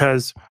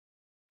 because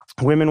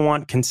women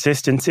want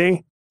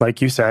consistency,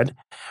 like you said.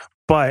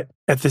 But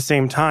at the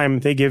same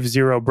time, they give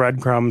 0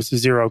 breadcrumbs,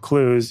 0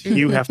 clues.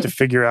 You have to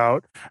figure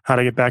out how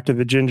to get back to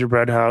the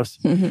gingerbread house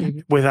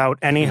without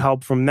any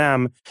help from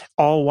them,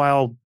 all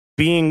while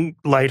being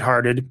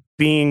lighthearted,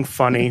 being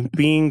funny,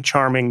 being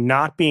charming,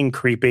 not being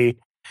creepy,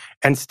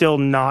 and still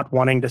not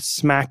wanting to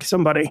smack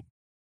somebody.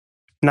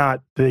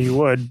 Not that you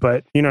would,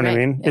 but you know what I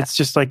mean? Yeah. It's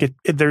just like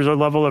there's a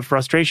level of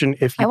frustration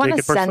if you take it personally. I want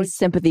to send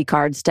sympathy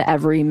cards to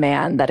every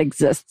man that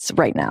exists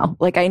right now.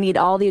 Like I need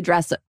all the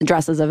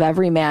addresses of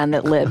every man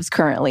that lives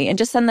currently and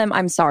just send them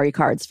I'm sorry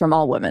cards from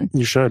all women.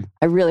 You should.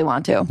 I really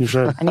want to. You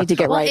should. I need to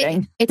get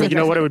writing. But you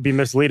know what? It would be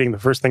misleading. The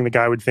first thing the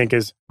guy would think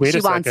is, wait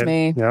a second. She wants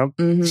me. Yep.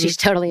 Mm-hmm. She's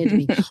totally into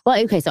me. Well,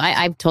 okay. So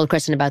I've told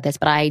Kristen about this,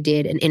 but I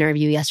did an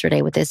interview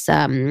yesterday with this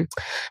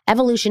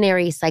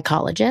evolutionary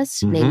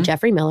psychologist named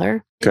Jeffrey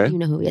Miller. Okay. You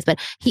know who he is, but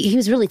he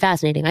was really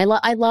fascinating. I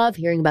love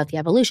hearing about the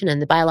evolution and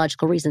the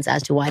biological reasons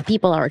as to why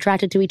people are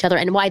attracted to each other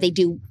and why they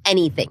do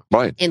anything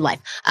in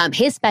life.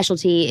 His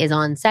specialty is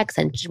on sex,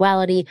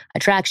 sensuality,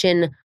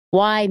 attraction,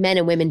 why men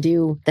and women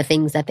do the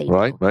things that they do.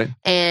 Right.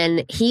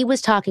 And he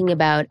was talking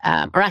about,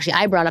 or actually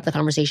I brought up the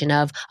conversation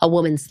of a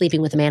woman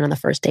sleeping with a man on the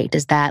first date.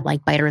 Does that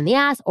like bite her in the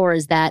ass or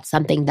is that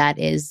something that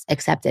is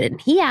accepted?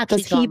 And he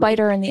actually— Does he bite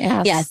her in the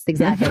ass? Yes,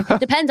 exactly.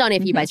 Depends on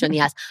if he bites her in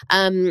the ass.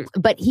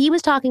 But he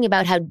was talking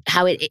about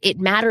how it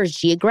matters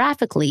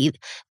geographically.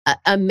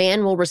 A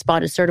man will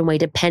respond a certain way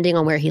depending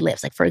on where he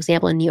lives. Like for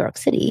example, in New York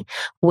City,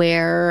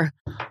 where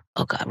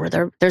oh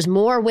God, there's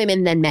more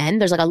women than men.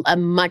 There's like a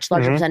much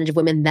larger percentage of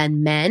women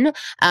than men.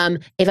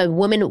 If a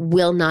woman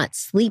will not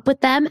sleep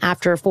with them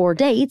after 4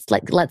 dates,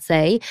 like let's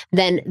say,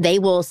 then they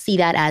will see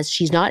that as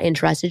she's not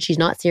interested, she's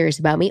not serious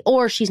about me,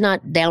 or she's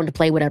not down to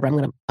play whatever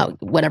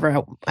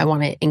I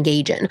want to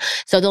engage in.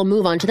 So they'll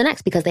move on to the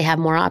next because they have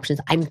more options.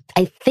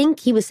 I think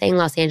he was saying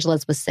Los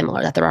Angeles was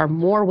similar, that there are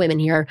more women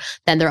here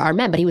than there are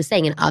men, but he was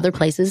saying in other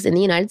places in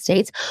the United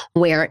States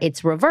where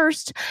it's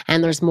reversed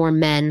and there's more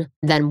men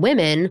than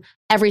women,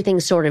 everything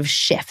sort of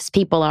shifts.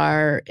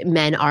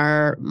 Men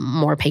are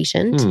more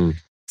patient.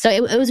 So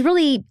it was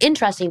really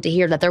interesting to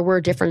hear that there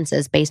were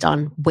differences based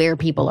on where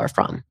people are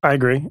from. I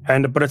agree.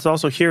 But it's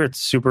also here, it's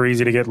super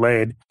easy to get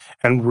laid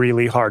and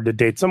really hard to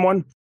date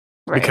someone.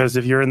 Right. Because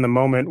if you're in the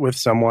moment with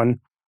someone,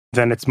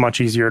 then it's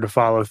much easier to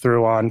follow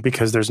through on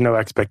because there's no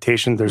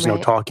expectation, there's no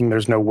talking,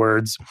 there's no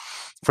words.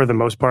 For the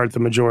most part, the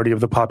majority of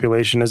the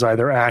population is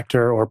either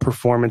actor or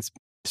performance.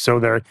 So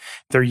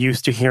they're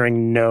used to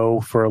hearing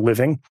no for a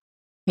living.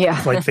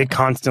 Yeah. Like they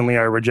constantly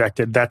are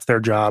rejected. That's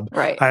their job.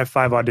 Right. I have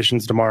 5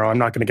 auditions tomorrow. I'm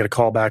not going to get a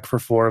call back for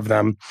 4 of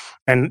them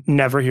and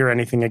never hear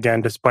anything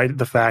again, despite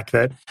the fact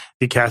that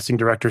the casting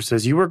director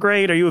says, "You were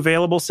great. Are you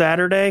available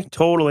Saturday?"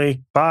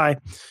 Totally. Bye.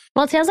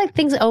 Well, it sounds like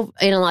things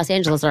in Los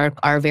Angeles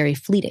are very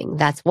fleeting.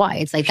 That's why.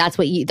 It's like, that's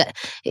what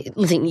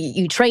listen,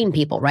 you train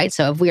people, right?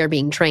 So if we are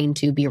being trained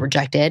to be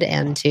rejected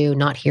and to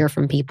not hear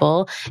from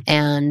people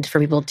and for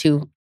people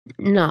to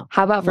not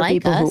How about for like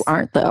people us? Who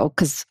aren't though?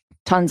 Because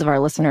tons of our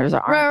listeners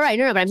aren't. Right.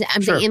 No, but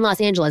I'm saying in Los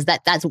Angeles,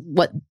 that's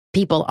what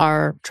people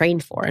are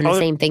trained for. And the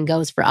same thing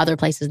goes for other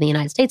places in the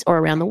United States or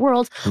around the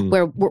world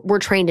where we're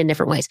trained in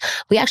different ways.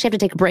 We actually have to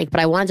take a break, but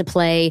I wanted to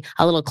play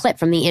a little clip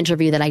from the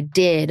interview that I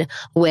did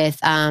with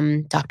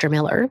Dr.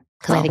 Miller,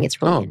 because I think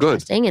it's really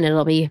interesting and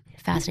it'll be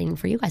fascinating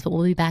for you guys, but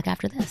we'll be back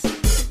after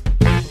this.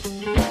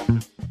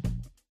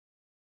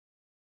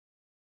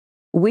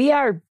 We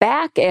are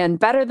back and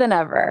better than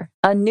ever.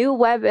 A new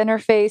web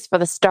interface for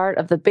the start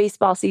of the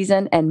baseball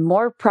season and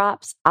more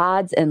props,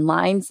 odds, and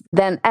lines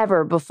than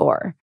ever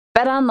before.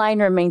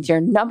 BetOnline remains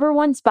your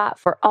 #1 spot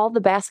for all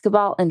the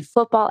basketball and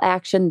football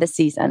action this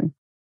season.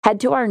 Head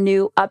to our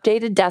new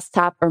updated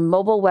desktop or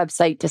mobile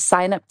website to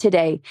sign up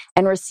today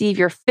and receive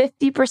your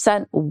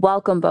 50%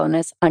 welcome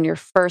bonus on your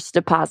first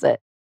deposit.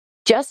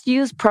 Just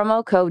use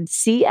promo code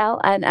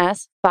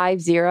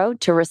CLNS50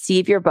 to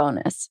receive your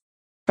bonus.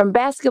 From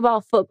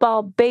basketball,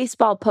 football,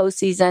 baseball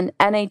postseason,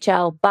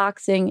 NHL,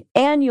 boxing,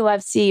 and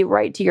UFC,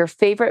 right to your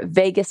favorite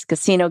Vegas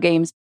casino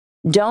games,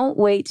 don't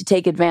wait to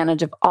take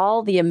advantage of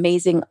all the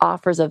amazing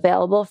offers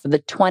available for the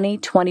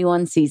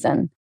 2021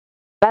 season.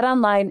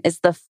 BetOnline is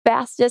the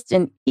fastest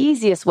and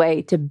easiest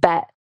way to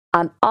bet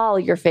on all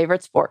your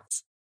favorite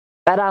sports.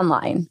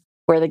 BetOnline,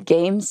 where the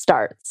game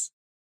starts.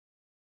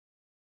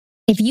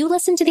 If you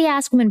listen to the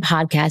Ask Women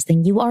podcast,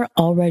 then you are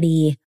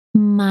already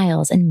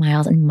miles and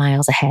miles and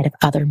miles ahead of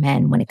other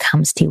men when it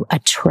comes to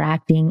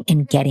attracting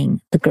and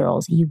getting the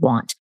girls you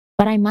want.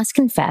 But I must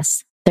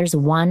confess, there's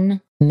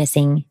one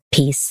missing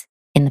piece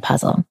in the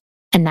puzzle,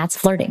 and that's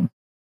flirting,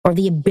 or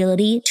the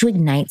ability to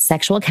ignite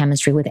sexual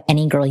chemistry with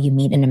any girl you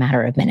meet in a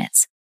matter of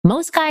minutes.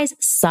 Most guys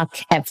suck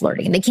at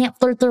flirting. They can't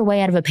flirt their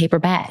way out of a paper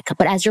bag.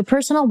 But as your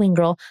personal wing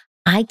girl,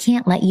 I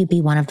can't let you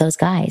be one of those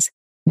guys.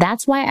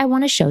 That's why I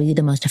want to show you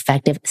the most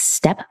effective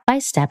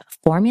step-by-step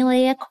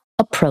formulaic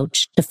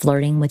approach to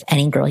flirting with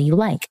any girl you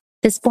like.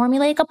 This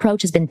formulaic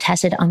approach has been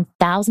tested on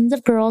thousands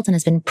of girls and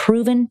has been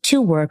proven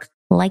to work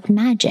like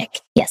magic.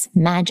 Yes,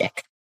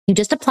 magic. You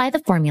just apply the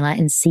formula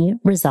and see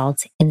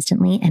results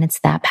instantly, and it's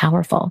that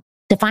powerful.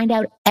 To find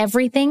out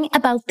everything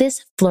about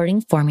this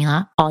flirting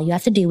formula, all you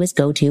have to do is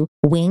go to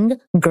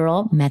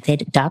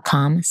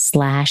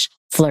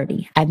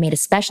winggirlmethod.com/flirty. I've made a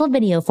special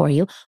video for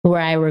you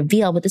where I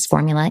reveal what this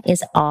formula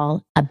is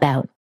all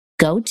about.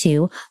 Go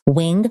to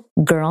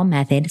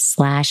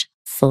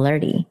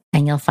winggirlmethod/flirty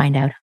and you'll find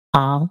out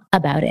all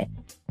about it.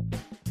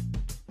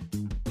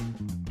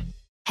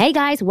 Hey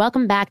guys,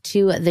 welcome back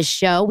to the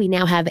show. We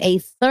now have a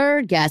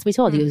third guest. We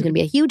told you it was going to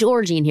be a huge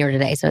orgy in here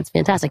today, so it's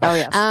fantastic. Oh,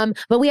 yes.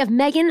 But we have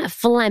Megan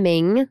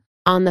Fleming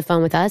on the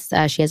phone with us.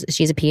 She's a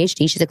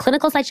PhD. She's a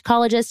clinical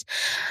psychologist,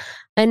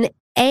 an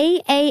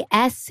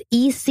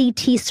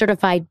AASECT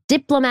certified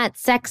diplomat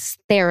sex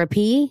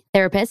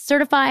therapist,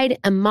 certified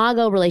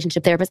imago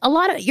relationship therapist.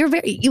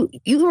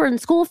 You were in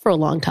school for a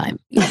long time.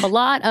 You have a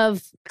lot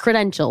of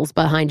credentials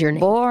behind your name.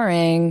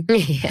 Boring.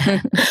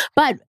 Yeah.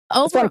 But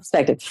That's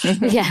expected.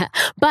 yeah.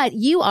 But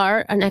you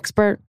are an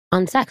expert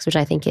on sex, which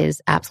I think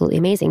is absolutely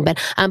amazing. But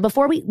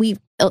before we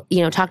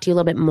talk to you a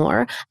little bit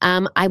more,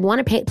 I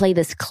want to play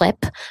this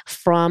clip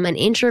from an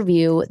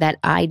interview that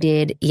I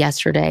did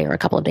yesterday or a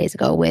couple of days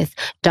ago with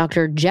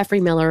Dr. Jeffrey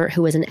Miller,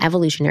 who is an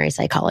evolutionary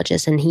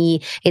psychologist. And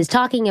he is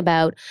talking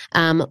about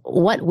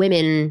what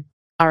women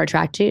are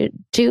attracted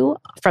to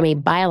from a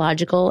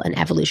biological and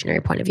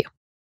evolutionary point of view.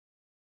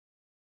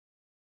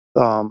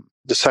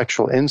 The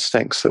sexual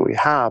instincts that we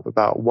have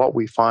about what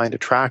we find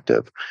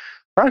attractive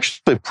are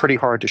actually pretty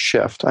hard to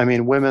shift. I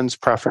mean, women's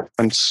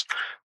preference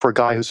for a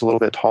guy who's a little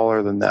bit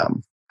taller than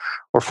them,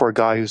 or for a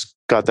guy who's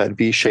got that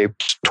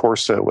V-shaped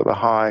torso with a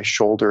high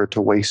shoulder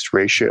to waist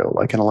ratio,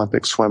 like an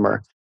Olympic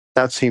swimmer.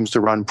 That seems to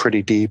run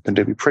pretty deep and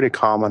to be pretty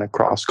common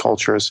across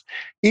cultures,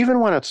 even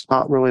when it's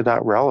not really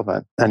that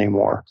relevant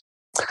anymore.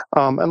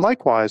 And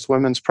likewise,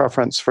 women's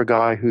preference for a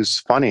guy who's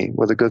funny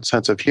with a good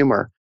sense of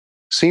humor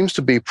seems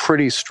to be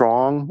pretty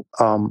strong,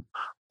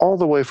 all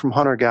the way from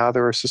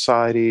hunter-gatherer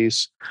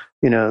societies,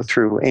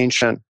 through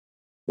ancient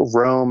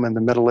Rome and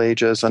the Middle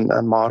Ages and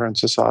modern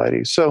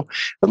societies. So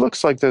it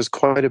looks like there's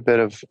quite a bit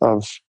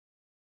of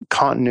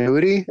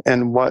continuity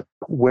in what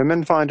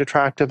women find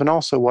attractive and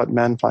also what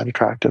men find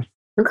attractive.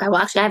 Okay, well,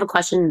 actually, I have a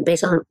question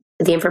based on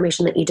the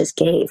information that you just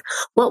gave.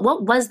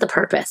 What was the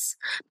purpose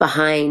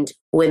behind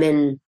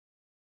women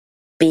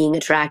being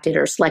attracted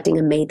or selecting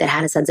a mate that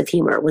had a sense of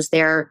humor? Was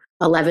there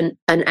an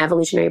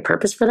evolutionary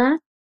purpose for that?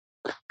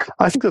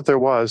 I think that there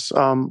was.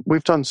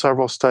 We've done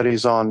several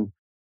studies on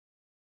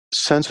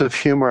sense of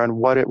humor and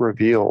what it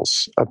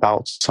reveals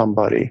about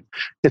somebody.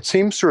 It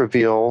seems to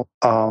reveal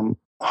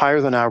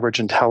higher than average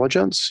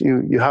intelligence.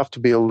 You have to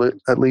be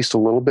at least a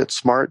little bit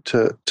smart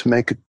to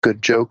make a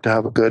good joke, to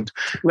have a good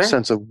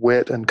sense of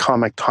wit and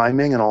comic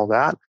timing and all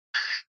that.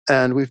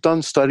 And we've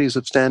done studies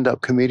of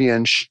stand-up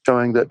comedians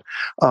showing that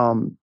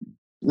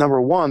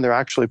number one, they're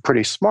actually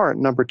pretty smart.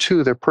 Number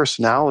two, their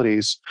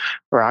personalities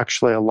are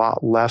actually a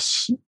lot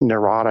less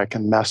neurotic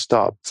and messed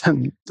up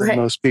than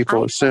most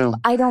people assume.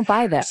 I don't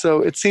buy that.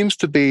 So it seems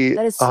to be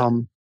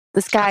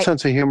this guy,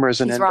 sense of humor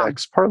is an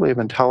index, partly of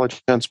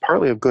intelligence,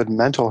 partly of good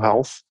mental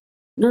health.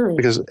 Really?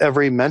 Because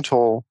every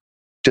mental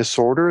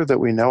disorder that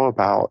we know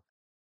about,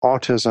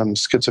 autism,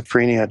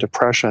 schizophrenia,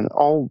 depression,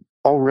 all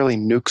really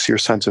nukes your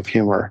sense of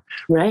humor.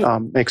 Right.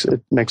 Makes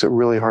it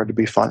really hard to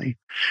be funny.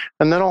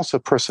 And then also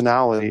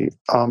personality,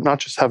 not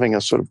just having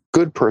a sort of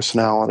good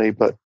personality,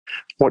 but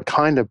what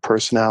kind of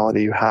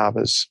personality you have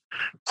is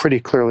pretty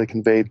clearly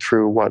conveyed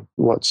through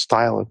what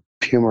style of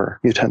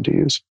humor you tend to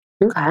use.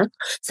 Okay.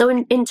 So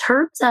in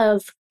terms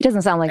of... It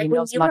doesn't sound like he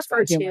knows much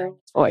about humor in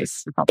his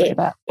voice. I'll tell you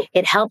that.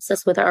 It helps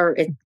us with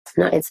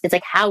it's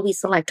like how we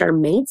select our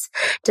mates.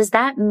 Does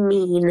that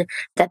mean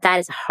that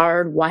is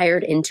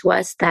hardwired into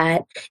us,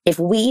 that if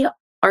we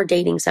are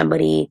dating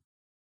somebody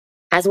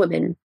as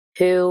women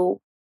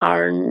who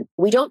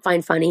we don't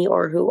find funny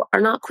or who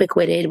are not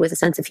quick-witted with a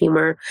sense of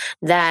humor,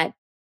 that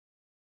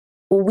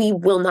we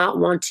will not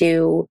want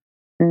to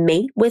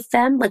mate with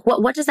them? Like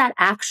what does that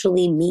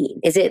actually mean?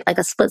 Is it like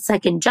a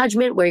split-second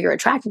judgment where you're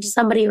attracted to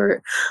somebody,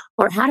 or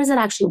how does it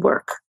actually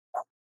work?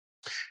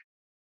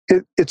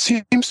 It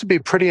seems to be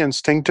pretty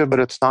instinctive, but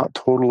it's not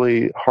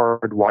totally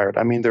hardwired.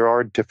 I mean, there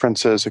are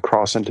differences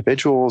across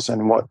individuals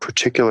and what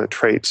particular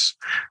traits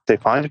they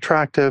find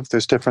attractive.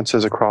 There's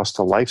differences across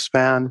the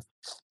lifespan.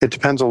 It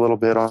depends a little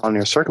bit on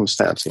your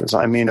circumstances.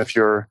 I mean, if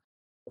you're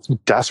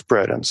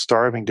desperate and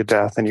starving to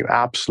death and you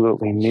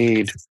absolutely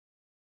need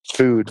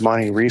food,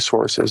 money,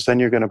 resources, then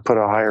you're going to put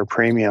a higher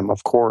premium,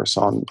 of course,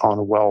 on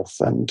wealth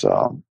and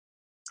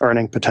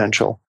earning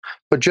potential.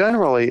 But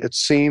generally, it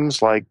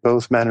seems like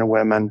both men and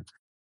women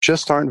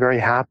just aren't very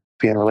happy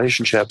in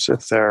relationships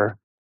if their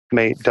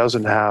mate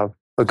doesn't have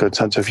a good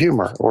sense of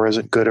humor, or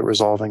isn't good at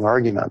resolving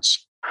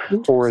arguments,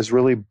 or is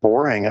really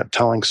boring at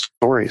telling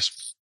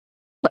stories.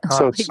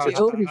 So it's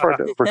pretty hard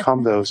to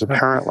overcome those,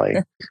 apparently.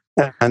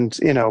 And,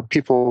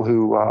 people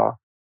who are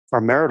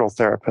marital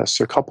therapists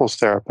or couples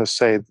therapists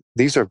say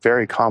these are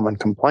very common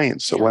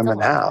complaints that women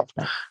have.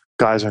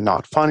 Guys are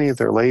not funny,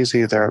 they're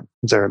lazy, they're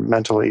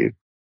mentally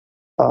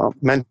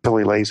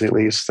lazy, at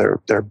least.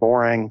 They're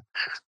boring,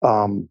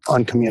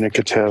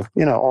 uncommunicative,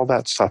 all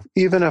that stuff,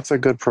 even if they're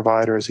good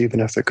providers, even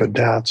if they're good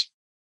dads.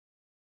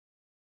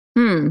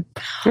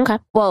 Okay.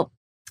 Well,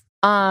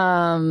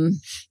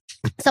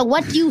 so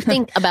what do you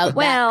think about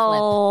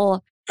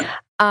that clip?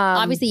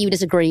 Obviously you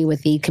disagree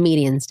with the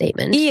comedian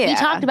statement. Yeah. We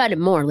talked about it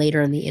more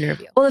later in the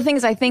interview. Well, the thing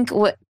is, I think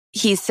what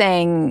he's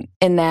saying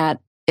in that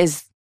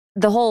is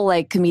the whole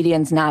like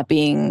comedians not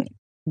being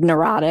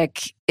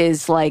neurotic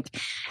is like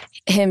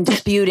him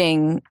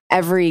disputing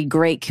every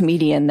great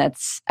comedian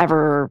that's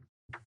ever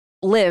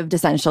lived,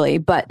 essentially.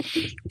 But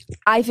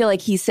I feel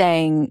like he's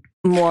saying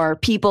more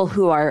people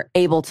who are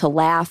able to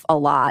laugh a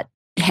lot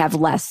have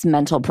less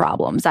mental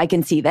problems. I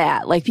can see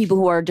that. Like people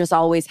who are just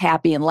always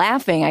happy and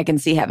laughing, I can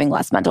see having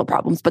less mental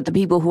problems. But the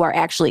people who are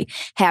actually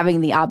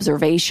having the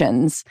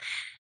observations,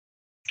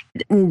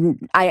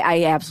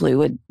 I absolutely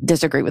would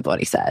disagree with what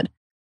he said.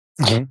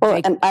 Mm-hmm.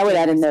 Well, and I would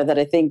add in there that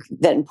I think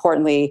that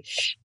importantly,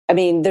 I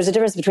mean, there's a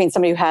difference between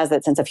somebody who has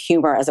that sense of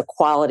humor as a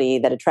quality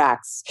that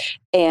attracts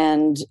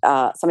and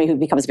somebody who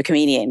becomes a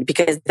comedian,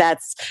 because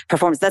that's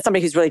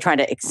somebody who's really trying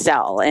to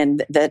excel.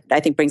 And that I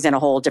think brings in a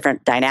whole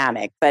different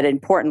dynamic. But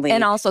importantly,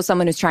 and also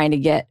someone who's trying to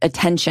get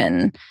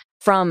attention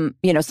from,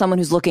 someone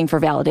who's looking for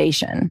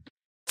validation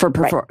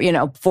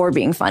for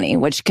being funny,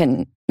 which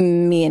can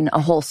mean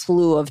a whole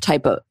slew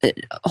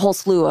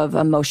of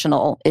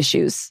emotional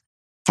issues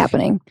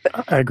happening.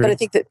 I agree. But I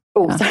think that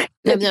Oh, sorry.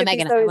 No,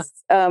 Megan.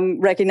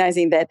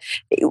 Recognizing that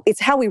it's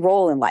how we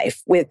roll in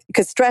life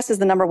because stress is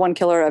the number one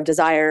killer of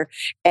desire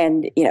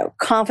and,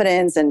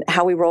 confidence and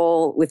how we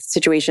roll with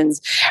situations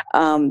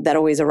that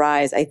always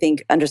arise, I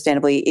think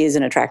understandably is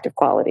an attractive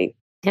quality.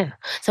 Yeah.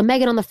 So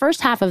Megan, on the first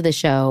half of the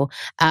show,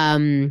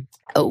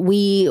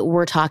 we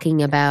were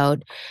talking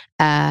about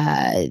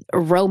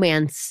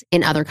romance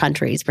in other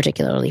countries,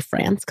 particularly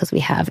France, because we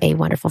have a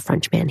wonderful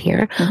French man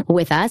here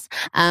with us.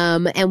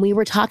 And we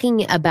were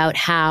talking about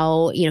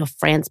how, in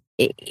France,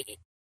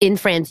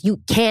 you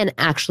can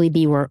actually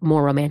be more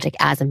romantic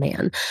as a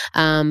man.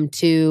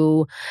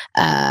 To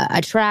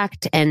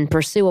attract and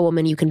pursue a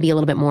woman, you can be a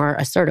little bit more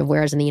assertive.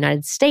 Whereas in the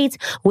United States,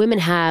 women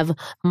have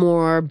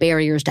more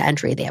barriers to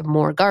entry. They have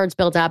more guards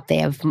built up. They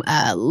have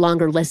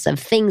longer lists of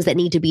things that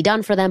need to be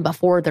done for them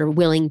before they're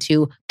willing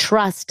to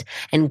trust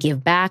and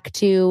give back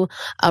to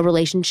a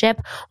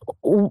relationship.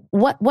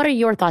 What are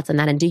your thoughts on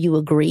that? And do you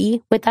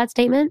agree with that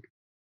statement?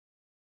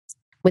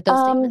 With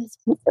those statements?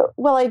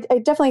 Well, I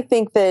definitely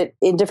think that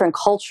in different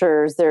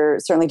cultures, there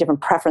are certainly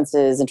different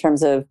preferences in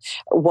terms of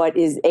what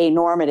is A,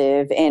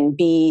 normative, and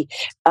B,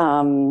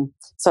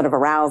 sort of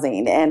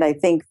arousing. And I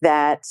think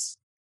that,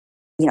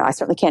 I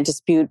certainly can't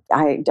dispute,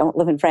 I don't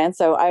live in France.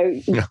 So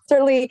I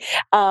certainly,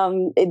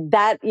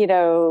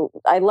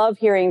 I love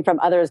hearing from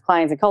others,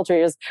 clients and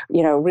cultures,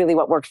 really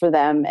what worked for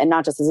them, and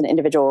not just as an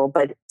individual,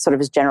 but sort of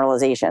as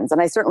generalizations.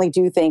 And I certainly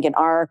do think in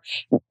our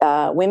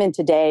women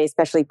today,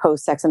 especially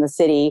post Sex and the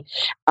City,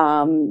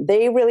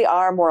 they really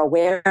are more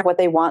aware of what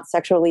they want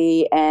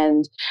sexually.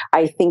 And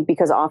I think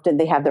because often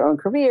they have their own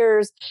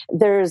careers,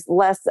 there's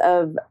less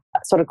of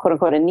sort of quote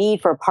unquote a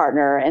need for a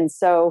partner. And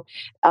so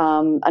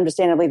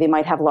understandably, they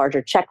might have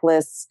larger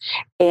checklists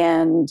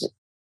and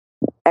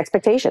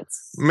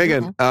expectations.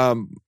 Megan,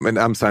 and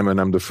I'm Simon.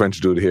 I'm the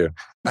French dude here.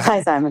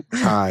 Hi, Simon.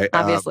 Hi.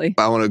 Obviously.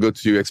 I want to go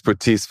to your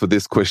expertise for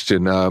this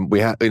question. We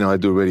have, I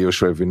do a radio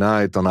show every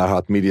night on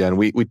iHeartMedia, and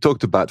we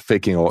talked about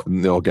faking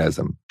the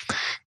orgasm.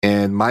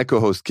 And my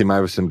co-host, Kim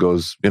Iverson,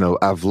 goes,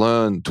 I've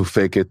learned to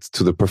fake it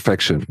to the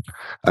perfection.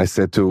 I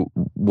said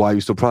why are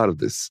you so proud of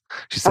this?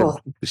 She said,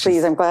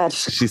 please, I'm glad.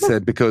 She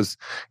said, because,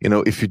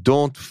 if you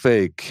don't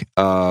fake,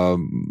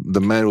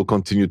 the man will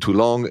continue too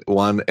long,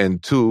 one,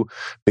 and two,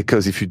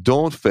 because if you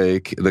don't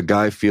fake, the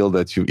guy feels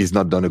that he's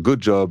not done a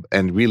good job,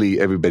 and really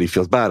everybody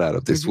feels bad out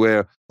of this.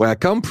 Mm-hmm. Where I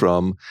come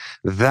from,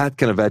 that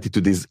kind of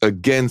attitude is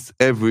against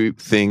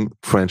everything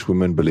French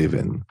women believe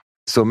in.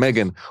 So,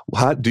 Megan,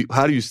 how do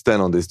you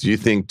stand on this? Do you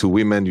think to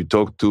women you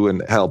talk to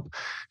and help,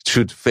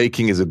 should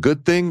faking is a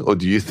good thing, or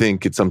do you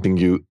think it's something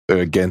you are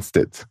against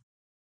it?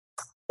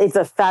 It's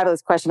a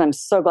fabulous question. I'm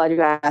so glad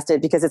you asked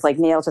it because it's like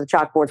nailed to the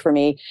chalkboard for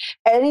me.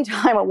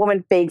 Anytime a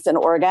woman fakes an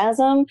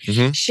orgasm,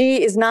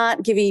 she is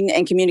not giving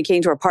and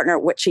communicating to her partner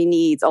what she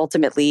needs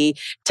ultimately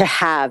to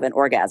have an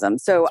orgasm.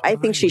 So I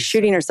think she's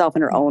shooting herself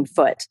in her own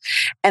foot.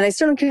 And I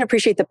certainly can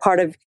appreciate the part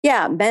of,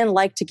 men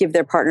like to give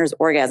their partners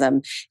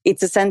orgasm.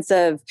 It's a sense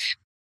of,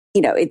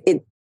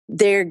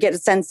 they get a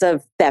sense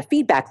of that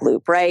feedback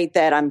loop, right?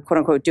 That I'm quote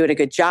unquote doing a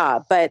good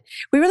job. But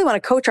we really want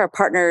to coach our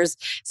partners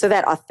so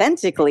that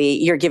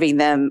authentically you're giving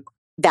them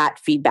that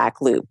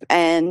feedback loop.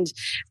 And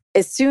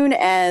as soon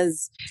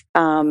as,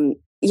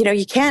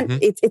 you can't,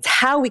 it's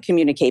how we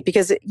communicate,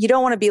 because you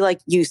don't want to be like,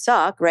 you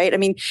suck, right? I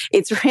mean,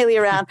 it's really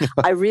around,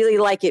 I really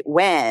like it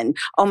when,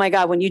 oh my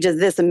God, when you did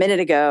this a minute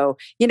ago,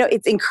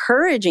 it's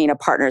encouraging a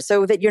partner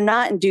so that you're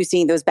not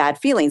inducing those bad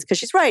feelings. Because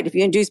she's right. If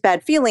you induce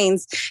bad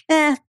feelings,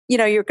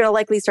 you're going to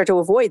likely start to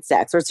avoid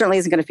sex, or it certainly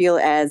isn't going to feel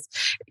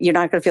you're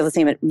not going to feel the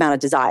same amount of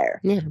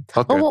desire. Yeah.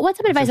 Okay. Well, what's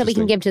some advice that we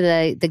can give to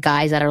the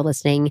guys that are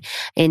listening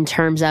in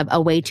terms of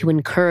a way to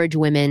encourage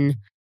women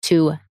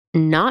to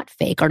not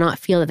fake or not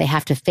feel that they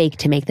have to fake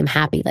to make them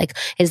happy? Like,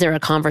 is there a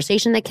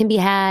conversation that can be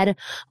had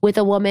with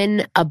a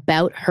woman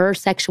about her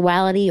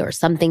sexuality, or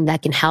something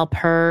that can help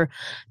her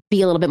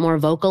be a little bit more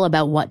vocal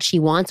about what she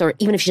wants? Or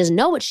even if she doesn't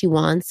know what she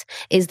wants,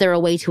 is there a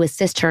way to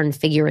assist her in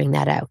figuring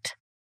that out?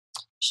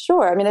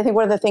 Sure. I mean, I think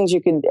one of the things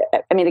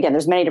again,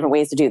 there's many different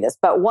ways to do this,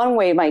 but one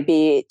way might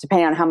be,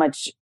 depending on how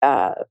much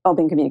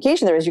open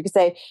communication there is, you could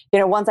say,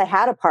 once I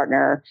had a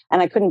partner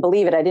and I couldn't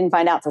believe it. I didn't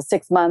find out till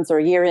 6 months or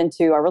a year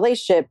into our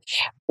relationship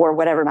or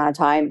whatever amount of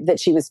time that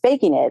she was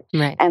faking it.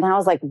 Right. And I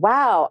was like,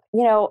 wow,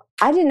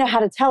 I didn't know how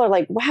to tell her,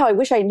 like, wow, I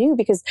wish I knew,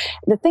 because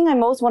the thing I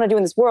most want to do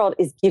in this world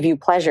is give you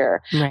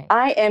pleasure. Right.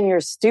 I am your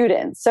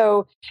student.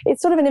 So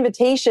it's sort of an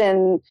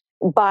invitation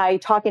by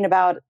talking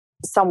about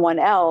someone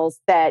else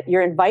that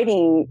you're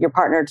inviting your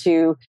partner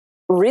to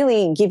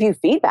really give you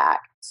feedback.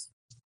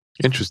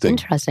 Interesting.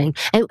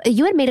 And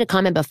you had made a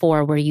comment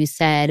before where you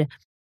said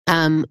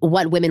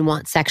what women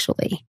want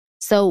sexually.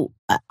 So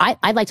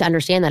I'd like to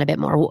understand that a bit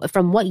more.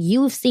 From what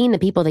you've seen, the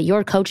people that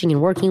you're coaching and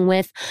working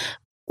with,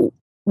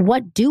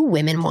 what do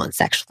women want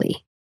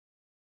sexually?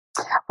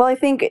 Well, I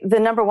think the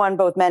number one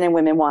both men and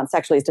women want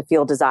sexually is to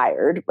feel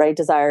desired, right?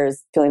 Desire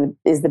is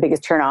the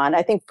biggest turn on.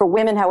 I think for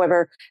women,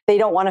 however, they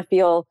don't want to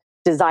feel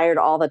desired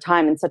all the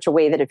time in such a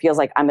way that it feels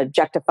like I'm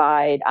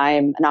objectified,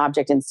 I'm an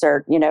object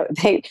insert.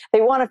 They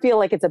want to feel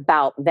like it's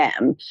about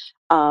them.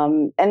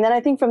 And then I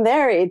think from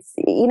there, it's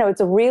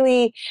a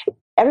really,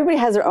 everybody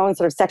has their own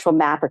sort of sexual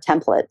map or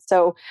template.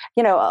 So,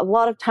 a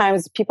lot of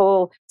times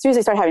people, as soon as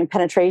they start having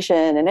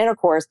penetration and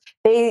intercourse,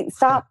 they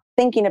stop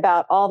thinking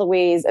about all the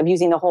ways of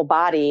using the whole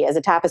body as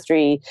a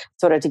tapestry,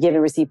 sort of to give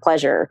and receive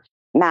pleasure,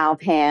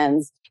 mouth,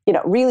 hands,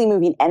 really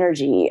moving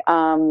energy.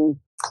 Do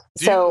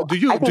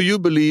you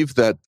believe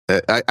that?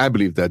 I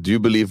believe that. Do you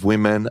believe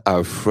women are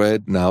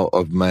afraid now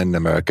of men in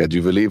America? Do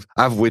you believe?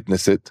 I've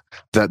witnessed it,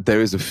 that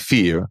there is a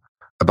fear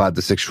about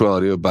the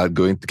sexuality, about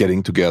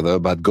getting together,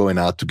 about going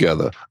out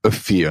together. A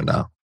fear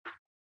now.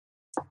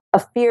 A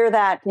fear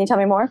that, can you tell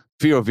me more?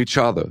 Fear of each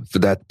other. For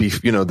that,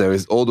 there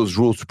is all those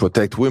rules to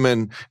protect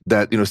women,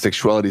 that,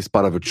 sexuality is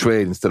part of a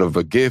trade instead of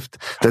a gift,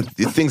 that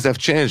things have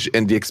changed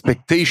and the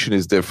expectation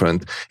is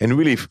different. And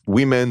really,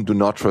 women do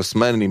not trust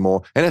men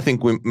anymore. And I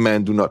think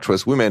men do not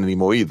trust women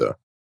anymore either.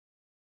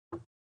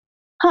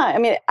 I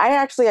mean,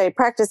 I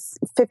practiced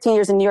 15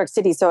 years in New York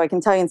City, so I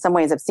can tell you in some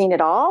ways I've seen it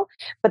all.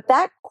 But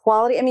that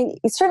quality, I mean,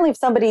 certainly if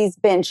somebody's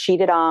been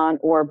cheated on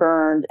or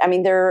burned, I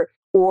mean,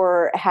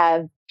 or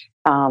have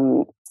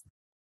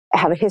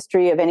a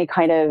history of any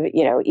kind of,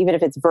 even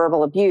if it's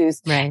verbal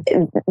abuse, right.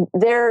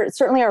 There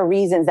certainly are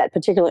reasons that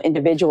particular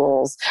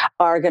individuals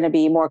are going to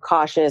be more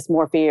cautious,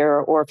 more fear,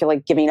 or feel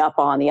like giving up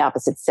on the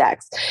opposite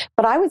sex.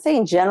 But I would say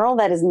in general,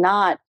 that is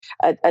not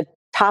a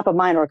top of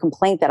mind or a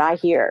complaint that I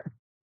hear.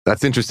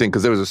 That's interesting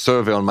because there was a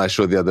survey on my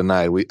show the other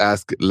night. We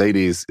asked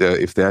ladies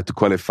if they had to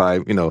qualify,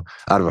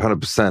 out of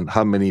 100%,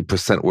 how many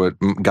percent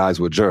guys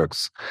were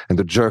jerks? And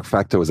the jerk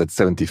factor was at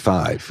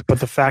 75.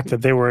 But the fact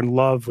that they were in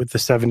love with the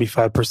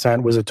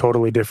 75% was a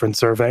totally different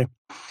survey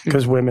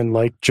because women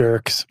like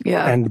jerks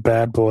and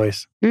bad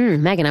boys.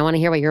 Megan, I want to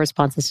hear what your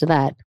response is to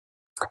that.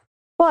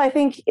 Well, I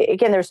think,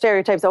 again, there's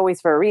stereotypes always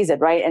for a reason,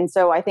 right? And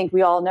so I think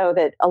we all know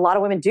that a lot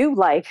of women do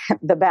like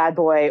the bad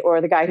boy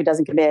or the guy who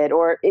doesn't commit,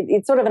 or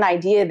it's sort of an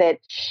idea that,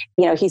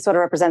 he sort of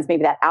represents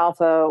maybe that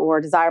alpha or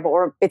desirable,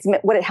 or it's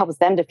what it helps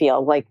them to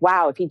feel like,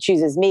 wow, if he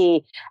chooses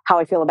me, how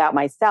I feel about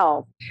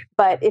myself.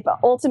 But if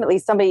ultimately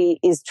somebody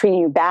is treating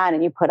you bad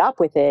and you put up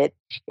with it,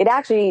 it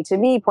actually, to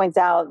me, points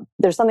out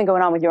there's something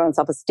going on with your own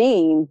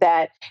self-esteem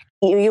that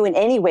you in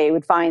any way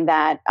would find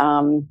that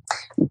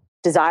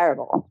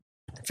desirable.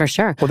 For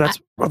sure. Well, that's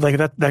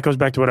that goes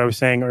back to what I was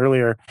saying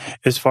earlier,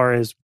 as far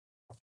as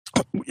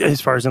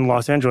in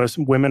Los Angeles,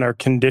 women are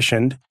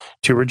conditioned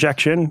to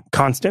rejection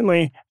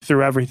constantly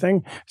through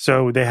everything.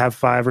 So they have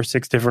 5 or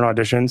 6 different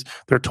auditions.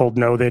 They're told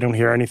no, they don't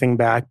hear anything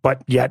back,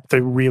 but yet they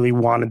really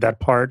wanted that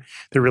part.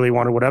 They really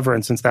wanted whatever.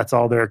 And since that's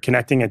all they're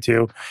connecting it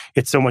to,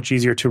 it's so much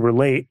easier to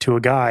relate to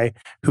a guy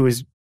who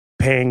is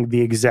paying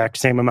the exact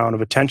same amount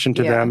of attention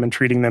to them and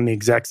treating them the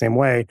exact same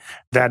way.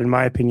 That, in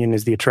my opinion,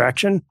 is the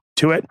attraction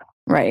to it.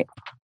 Right.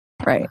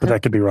 But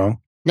that could be wrong.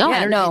 No, I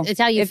don't know. It's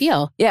how you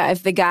feel. Yeah.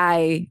 If the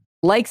guy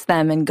likes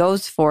them and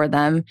goes for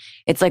them,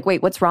 it's like,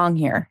 wait, what's wrong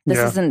here?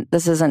 This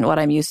isn't what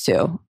I'm used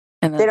to.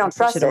 And they don't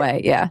trust it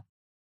away. Yeah.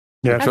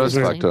 Yeah. Trust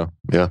factor.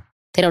 Yeah.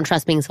 They don't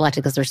trust being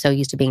selected because they're so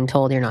used to being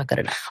told you're not good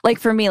enough. Like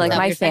for me, like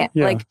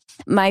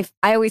I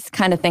always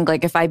kind of think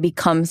like if I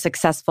become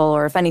successful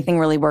or if anything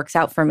really works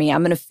out for me,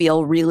 I'm going to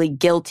feel really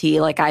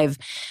guilty. Like I've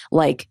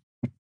like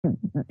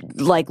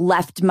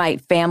left my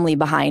family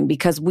behind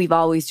because we've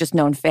always just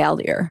known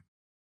failure.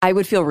 I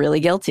would feel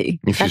really guilty.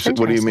 What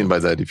do you mean by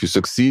that? If you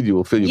succeed, you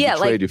will feel you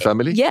betrayed your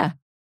family? Yeah.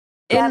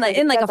 In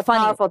like a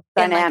funny powerful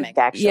dynamic,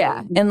 actually.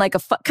 Yeah. In like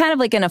kind of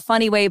like in a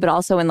funny way, but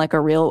also in like a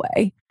real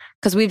way.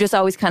 Because we've just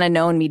always kind of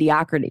known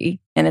mediocrity.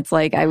 And it's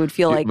like, I would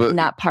feel like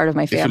not part of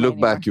my family. If you look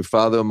back, your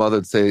father or mother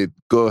would say,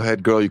 go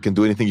ahead, girl, you can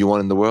do anything you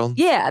want in the world.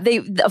 Yeah,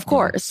 of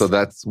course. So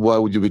why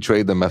would you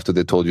betray them after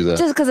they told you that?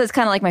 Just because it's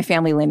kind of like my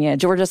family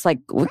lineage. We're just like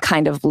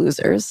kind of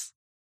losers.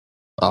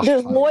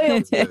 There's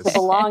loyalty to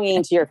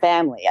belonging to your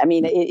family. I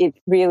mean, it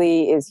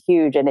really is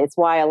huge. And it's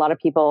why a lot of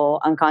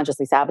people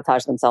unconsciously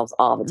sabotage themselves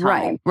all the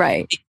time.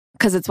 Right.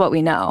 Because it's what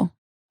we know.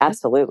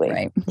 Absolutely.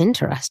 Right.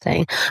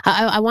 Interesting.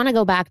 I want to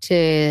go back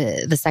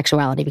to the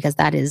sexuality because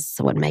that is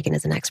what Megan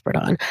is an expert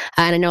on.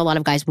 And I know a lot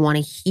of guys want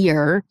to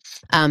hear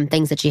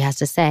things that she has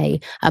to say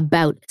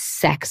about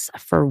sex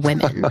for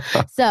women.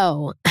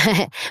 So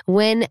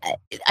when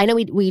I know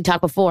we talked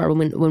before,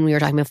 when we were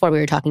talking before, we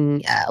were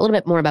talking a little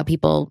bit more about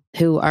people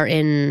who are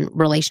in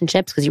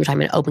relationships because you were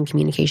talking about open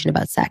communication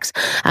about sex.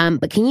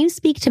 But can you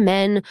speak to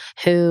men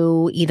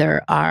who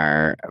either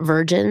are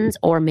virgins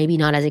or maybe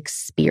not as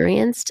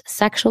experienced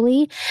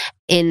sexually?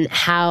 In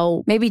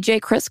how maybe Jay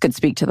Chris could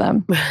speak to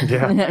them.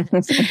 Yeah,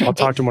 I'll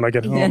talk to him when I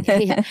get home.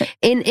 Yeah.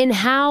 In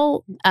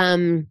how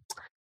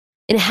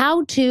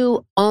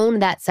to own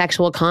that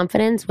sexual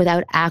confidence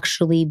without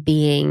actually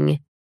being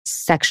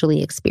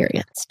sexually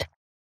experienced.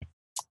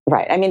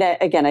 Right. I mean,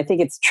 again, I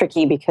think it's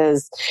tricky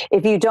because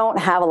if you don't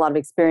have a lot of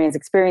experience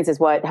is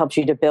what helps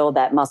you to build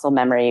that muscle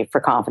memory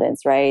for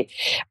confidence, right?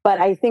 But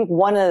I think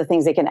one of the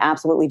things they can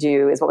absolutely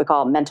do is what we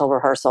call mental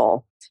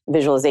rehearsal,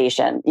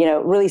 visualization,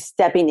 really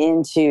stepping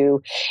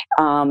into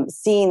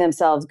seeing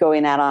themselves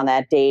going out on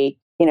that date.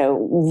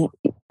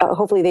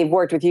 Hopefully they've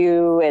worked with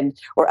you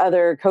or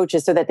other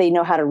coaches so that they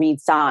know how to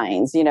read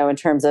signs, in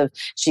terms of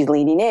she's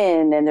leaning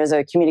in and there's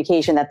a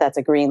communication that's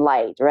a green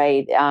light,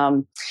 right?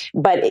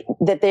 But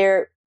that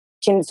they're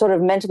can sort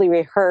of mentally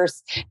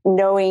rehearse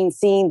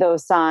seeing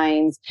those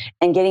signs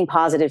and getting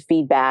positive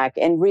feedback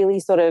and really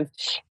sort of,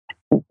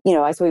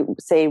 as we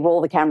say, roll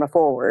the camera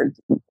forward,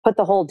 put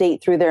the whole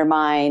date through their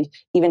mind,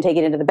 even take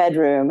it into the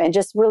bedroom and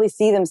just really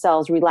see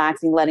themselves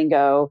relaxing, letting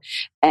go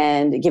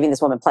and giving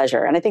this woman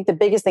pleasure. And I think the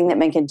biggest thing that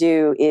men can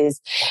do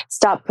is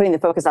stop putting the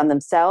focus on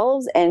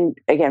themselves and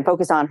again,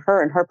 focus on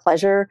her and her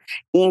pleasure.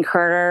 Ian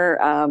Kerner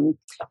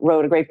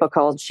wrote a great book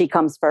called She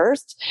Comes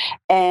First.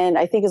 And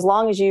I think as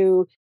long as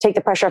you take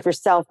the pressure off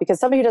yourself, because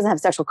somebody who doesn't have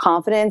sexual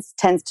confidence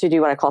tends to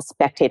do what I call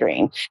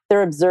spectatoring.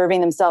 They're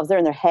observing themselves. They're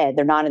in their head.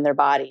 They're not in their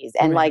bodies.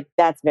 And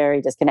that's very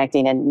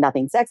disconnecting and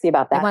nothing sexy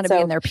about that. They want to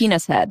be in their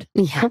penis head.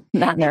 Yeah,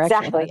 not in their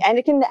exactly. And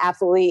it can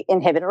absolutely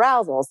inhibit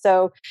arousal.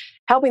 So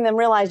helping them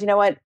realize,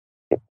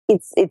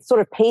 it's sort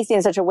of pacing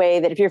in such a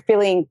way that if you're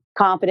feeling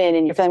confident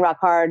and you're feeling rock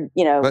hard,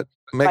 But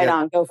Megan, right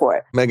on, go for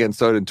it. Megan,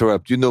 sorry to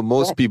interrupt.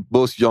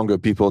 Most younger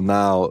people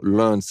now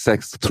learn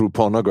sex through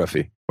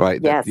pornography, right?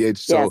 Yes. At the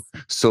age.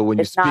 So when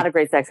it's not a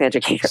great sex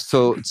educator.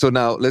 So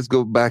now let's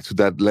go back to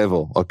that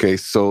level. Okay.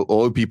 So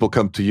all people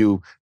come to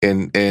you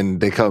and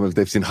they come if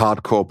they've seen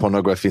hardcore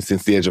pornography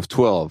since the age of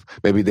 12.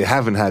 Maybe they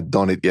haven't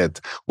done it yet.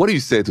 What do you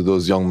say to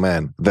those young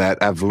men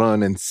that have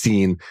learned and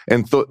seen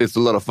and thought it's a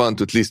lot of fun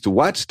to at least to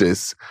watch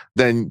this?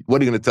 Then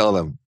what are you going to tell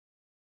them?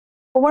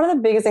 Well, one of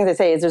the biggest things I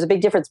say is there's a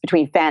big difference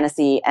between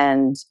fantasy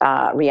and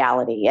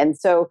reality. And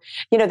so,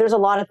 there's a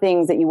lot of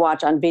things that you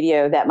watch on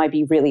video that might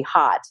be really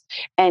hot.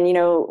 And,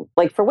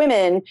 like for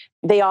women,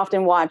 they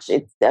often watch,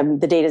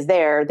 the data's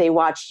there, they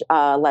watch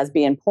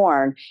lesbian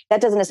porn. That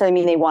doesn't necessarily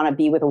mean they want to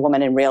be with a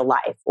woman in real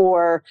life.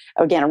 Or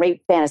again, a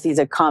rape fantasy is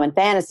a common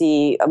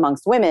fantasy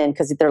amongst women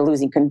because they're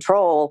losing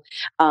control.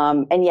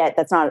 And yet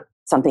that's not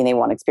something they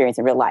want to experience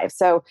in real life.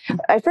 So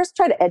I first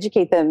try to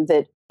educate them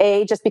that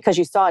just because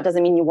you saw it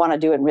doesn't mean you want to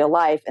do it in real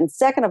life. And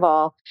second of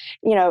all,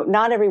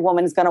 not every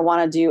woman is going to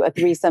want to do a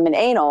threesome and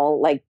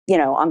anal,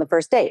 on the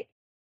first date.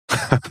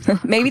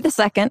 Maybe the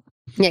second.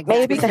 Yeah,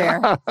 maybe fair.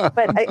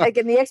 But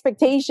again, the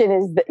expectation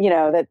is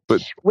that,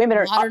 women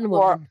are up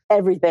for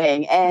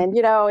everything. And,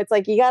 it's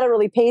like, you got to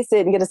really pace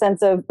it and get a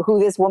sense of who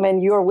this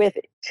woman you're with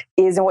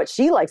is and what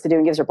she likes to do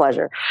and gives her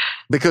pleasure.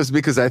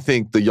 Because I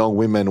think the young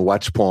women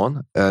watch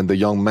porn and the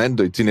young men,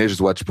 the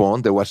teenagers watch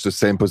porn. They watch the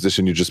same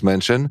position you just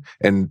mentioned,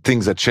 and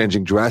things are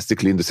changing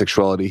drastically in the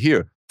sexuality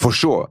here, for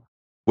sure.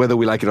 Whether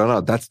we like it or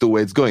not, that's the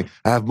way it's going.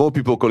 I have more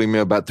people calling me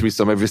about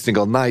threesome every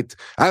single night.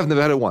 I've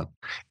never had one.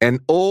 And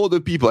all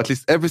the people, at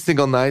least every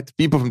single night,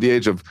 people from the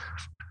age of,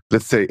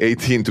 let's say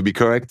 18 to be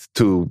correct,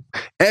 to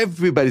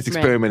everybody's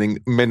experimenting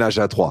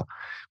ménage à trois.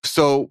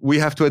 So we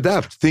have to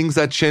adapt. Things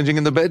are changing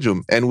in the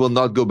bedroom and we'll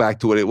not go back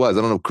to what it was.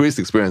 I don't know Chris'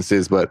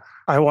 experiences, but...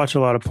 I watch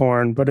a lot of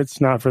porn, but it's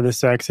not for the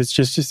sex. It's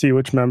just to see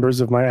which members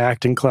of my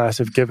acting class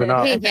have given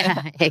up.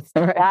 Yeah,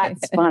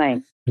 that's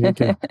funny.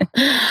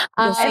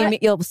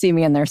 You'll see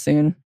me in there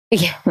soon.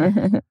 Yeah.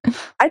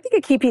 I think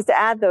a key piece to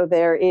add, though,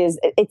 there is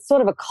it's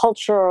sort of a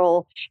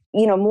cultural,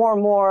 more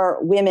and more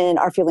women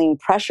are feeling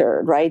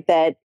pressured, right?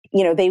 That,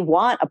 they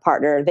want a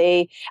partner.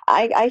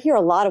 I hear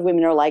a lot of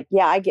women are like,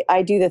 yeah,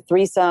 I do the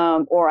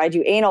threesome or I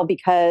do anal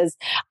because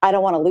I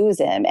don't want to lose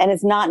him. And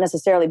it's not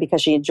necessarily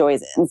because she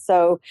enjoys it. And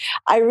so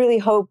I really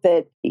hope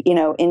that,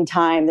 in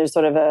time, there's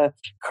sort of a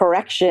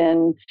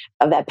correction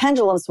of that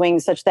pendulum swing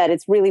such that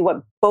it's really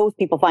what both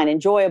people find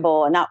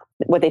enjoyable and not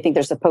what they think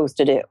they're supposed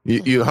to do.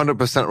 You're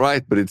 100%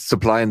 right, but it's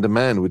supply and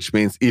demand, which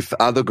means if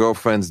other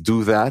girlfriends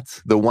do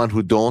that, the one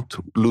who don't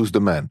lose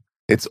the man.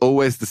 It's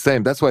always the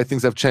same. That's why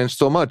things have changed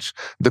so much.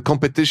 The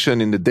competition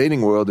in the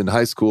dating world in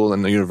high school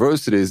and the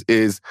universities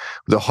is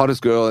the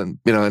hottest girl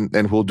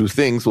and who'll do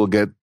things will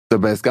get the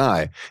best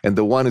guy. And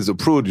the one who's a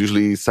prude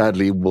usually,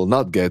 sadly, will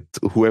not get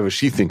whoever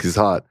she thinks is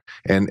hot.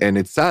 And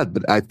it's sad,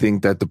 but I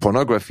think that the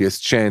pornography has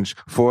changed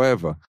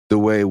forever, the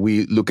way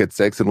we look at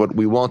sex and what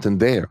we want and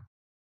dare.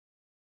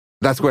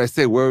 That's where I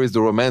say, where is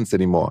the romance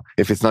anymore?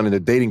 If it's not in the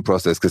dating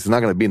process, because it's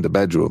not going to be in the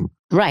bedroom.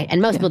 Right. And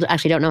most people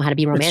actually don't know how to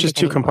be romantic. It's just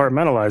too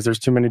compartmentalized. There's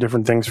too many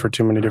different things for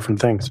too many different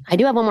things. I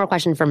do have one more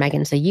question for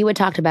Megan. So you had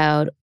talked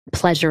about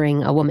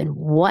pleasuring a woman.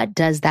 What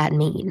does that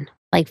mean?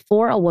 Like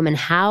for a woman,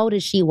 how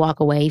does she walk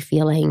away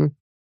feeling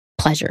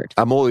pleasured?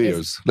 I'm all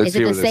ears. Is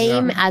it the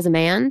same as a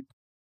man?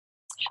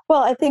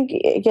 Well, I think,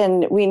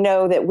 again, we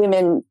know that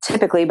women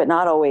typically, but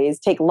not always,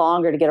 take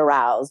longer to get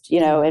aroused.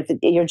 If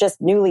you're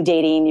just newly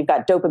dating, you've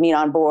got dopamine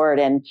on board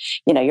and,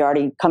 you're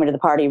already coming to the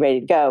party ready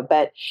to go.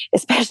 But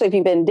especially if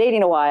you've been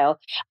dating a while,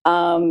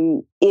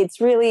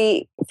 it's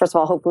really, first of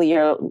all, hopefully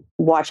you're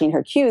watching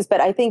her cues,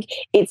 but I think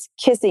it's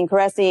kissing,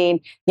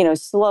 caressing,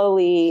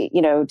 slowly,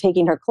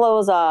 taking her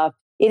clothes off.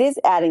 It is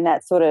adding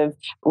that sort of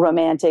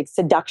romantic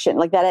seduction,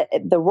 like that.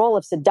 The role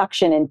of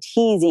seduction and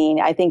teasing,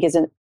 I think,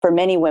 isn't for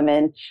many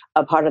women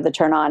a part of the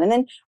turn on. And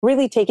then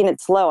really taking it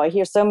slow. I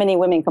hear so many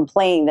women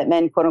complain that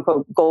men, quote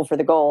unquote, go for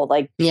the gold.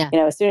 Like,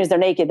 as soon as they're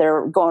naked,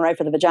 they're going right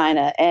for the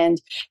vagina. And,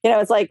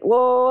 it's like,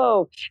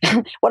 whoa,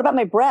 what about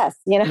my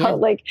breasts?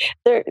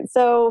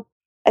 So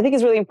I think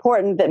it's really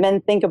important that men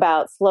think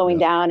about slowing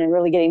down and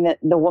really getting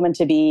the woman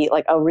to be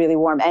like a really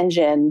warm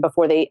engine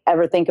before they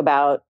ever think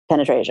about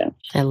penetration.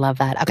 I love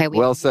that. Okay.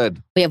 Well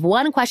said. We have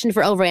one question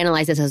for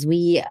Overanalyze This, as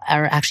we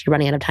are actually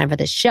running out of time for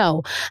this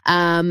show.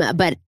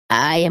 But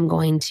I am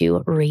going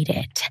to read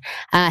it.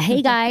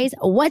 Hey guys,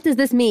 what does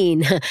this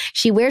mean?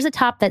 She wears a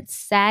top that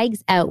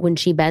sags out when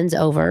she bends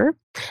over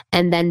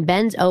and then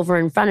bends over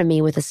in front of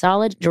me with a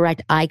solid,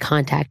 direct eye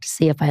contact to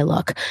see if I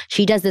look.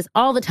 She does this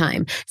all the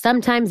time.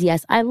 Sometimes,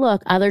 yes, I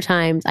look. Other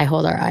times, I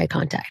hold our eye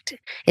contact.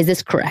 Is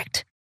this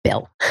correct,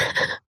 Bill?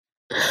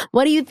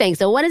 What do you think?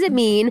 So what does it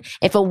mean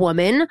if a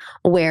woman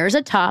wears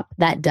a top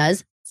that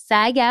does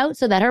sag out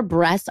so that her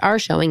breasts are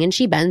showing and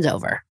she bends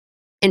over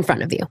in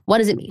front of you? What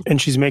does it mean? And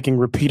she's making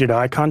repeated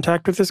eye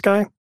contact with this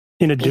guy?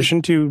 In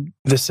addition to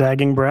the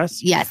sagging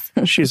breasts? Yes.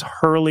 She's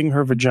hurling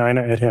her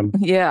vagina at him.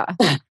 Yeah.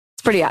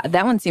 It's pretty,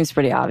 that one seems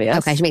pretty obvious.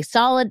 Okay, she makes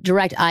solid,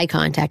 direct eye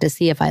contact to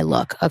see if I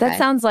look. Okay. That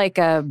sounds like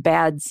a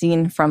bad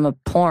scene from a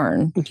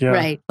porn. Yeah.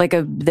 Right. Like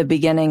the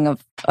beginning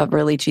of a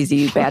really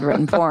cheesy, bad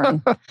written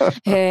porn.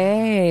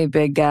 Hey,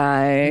 big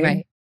guy.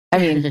 Right. I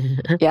mean,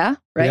 yeah,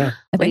 right? Yeah.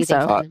 I think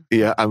so.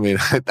 I mean,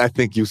 I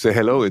think you say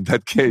hello in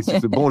that case.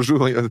 You say bonjour.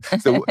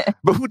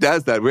 But who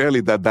does that?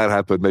 Rarely that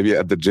happen. Maybe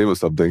at the gym or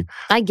something.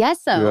 I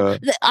guess so.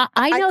 Yeah.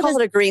 I know call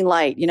it a green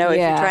light. If you're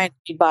trying to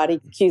read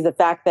body cues, the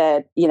fact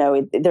that,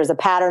 there's a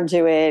pattern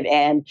to it.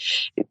 And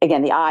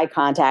again, the eye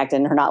contact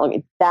and her not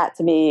looking, that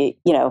to me,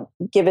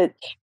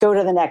 go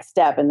to the next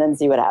step and then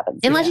see what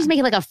happens. Unless she's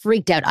making like a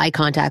freaked out eye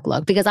contact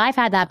look, because I've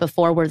had that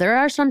before where there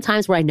are some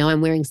times where I know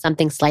I'm wearing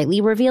something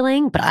slightly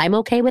revealing, but I'm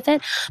okay with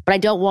it. But I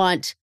don't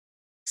want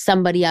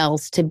somebody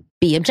else to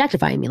be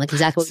objectifying me, like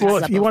exactly what we Well,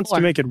 talked if he about wants to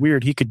before. make it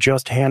weird, he could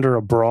just hand her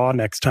a bra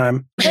next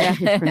time. Yeah,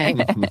 right.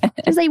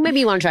 It's like, maybe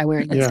you want to try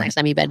wearing this Yeah. next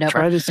time you bend over.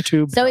 Try this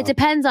tube. So it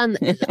depends on,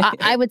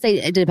 I would say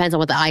it depends on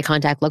what the eye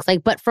contact looks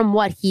like. But from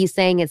what he's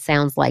saying, it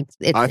sounds like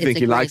I think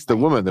he likes the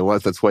woman.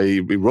 That's why he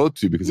wrote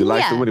to you, because he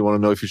likes the woman. He want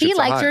to know if you should He say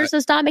likes hi. her, so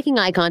stop making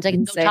eye contact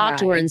and go Say talk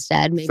to her hi.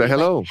 instead. Maybe Say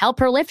hello. help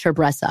her lift her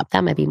breasts up.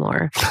 That might be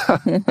more.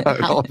 I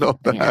don't know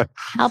that. Yeah.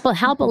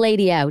 Help a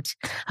lady out.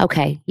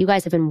 Okay, you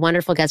guys have been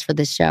wonderful guests for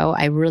this show.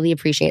 I really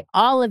appreciate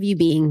all of you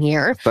being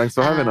here. Thanks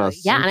for having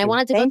us. Yeah, and I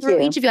wanted to go Thank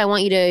through you. each of you. I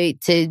want you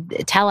to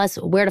tell us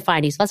where to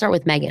find you. So let's start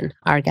with Megan,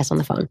 our guest on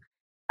the phone.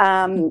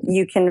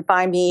 You can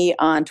find me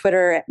on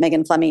Twitter at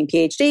Megan Fleming,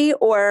 PhD,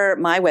 or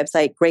my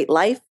website,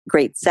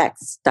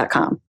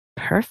 greatlifegreatsex.com.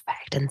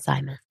 Perfect. And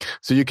Simon.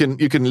 So you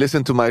can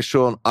listen to my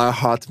show on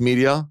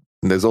iHeartMedia.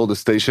 And there's all the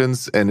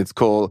stations, and it's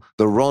called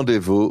The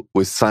Rendezvous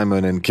with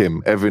Simon and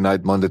Kim every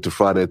night, Monday to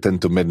Friday, 10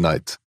 to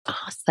midnight.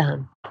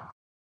 Awesome.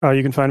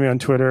 You can find me on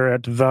Twitter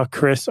at the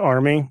Chris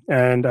Army,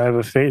 and I have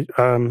a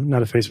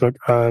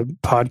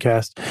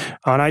podcast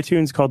on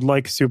iTunes called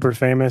Like Super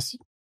Famous.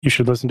 You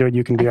should listen to it.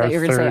 You can be I our thought you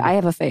were going to third. say, I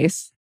have a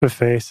face. The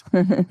face.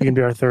 You can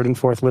be our third and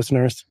fourth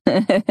listeners.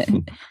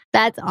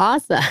 That's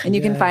awesome. And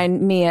you can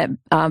find me at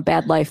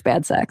Bad Life,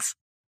 Bad Sex.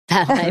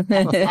 That's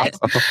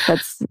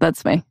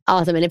me.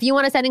 Awesome. And if you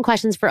want to send in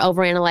questions for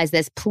Overanalyze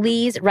This,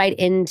 please write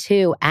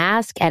into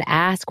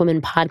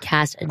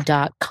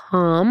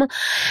ask@askwomenpodcast.com.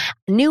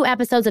 New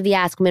episodes of the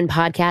Ask Women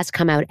podcast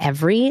come out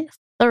every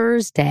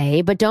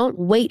Thursday, but don't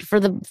wait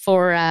for the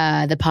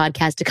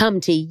podcast to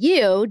come to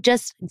you.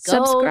 Just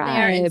go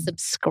there and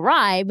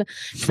subscribe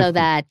so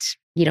that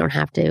you don't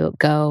have to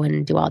go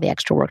and do all the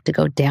extra work to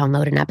go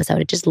download an episode.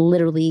 It just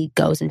literally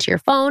goes into your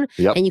phone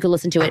and you can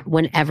listen to it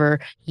whenever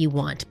you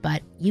want.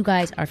 But you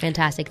guys are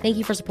fantastic. Thank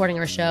you for supporting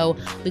our show.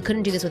 We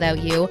couldn't do this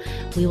without you.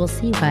 We will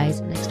see you guys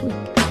next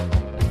week.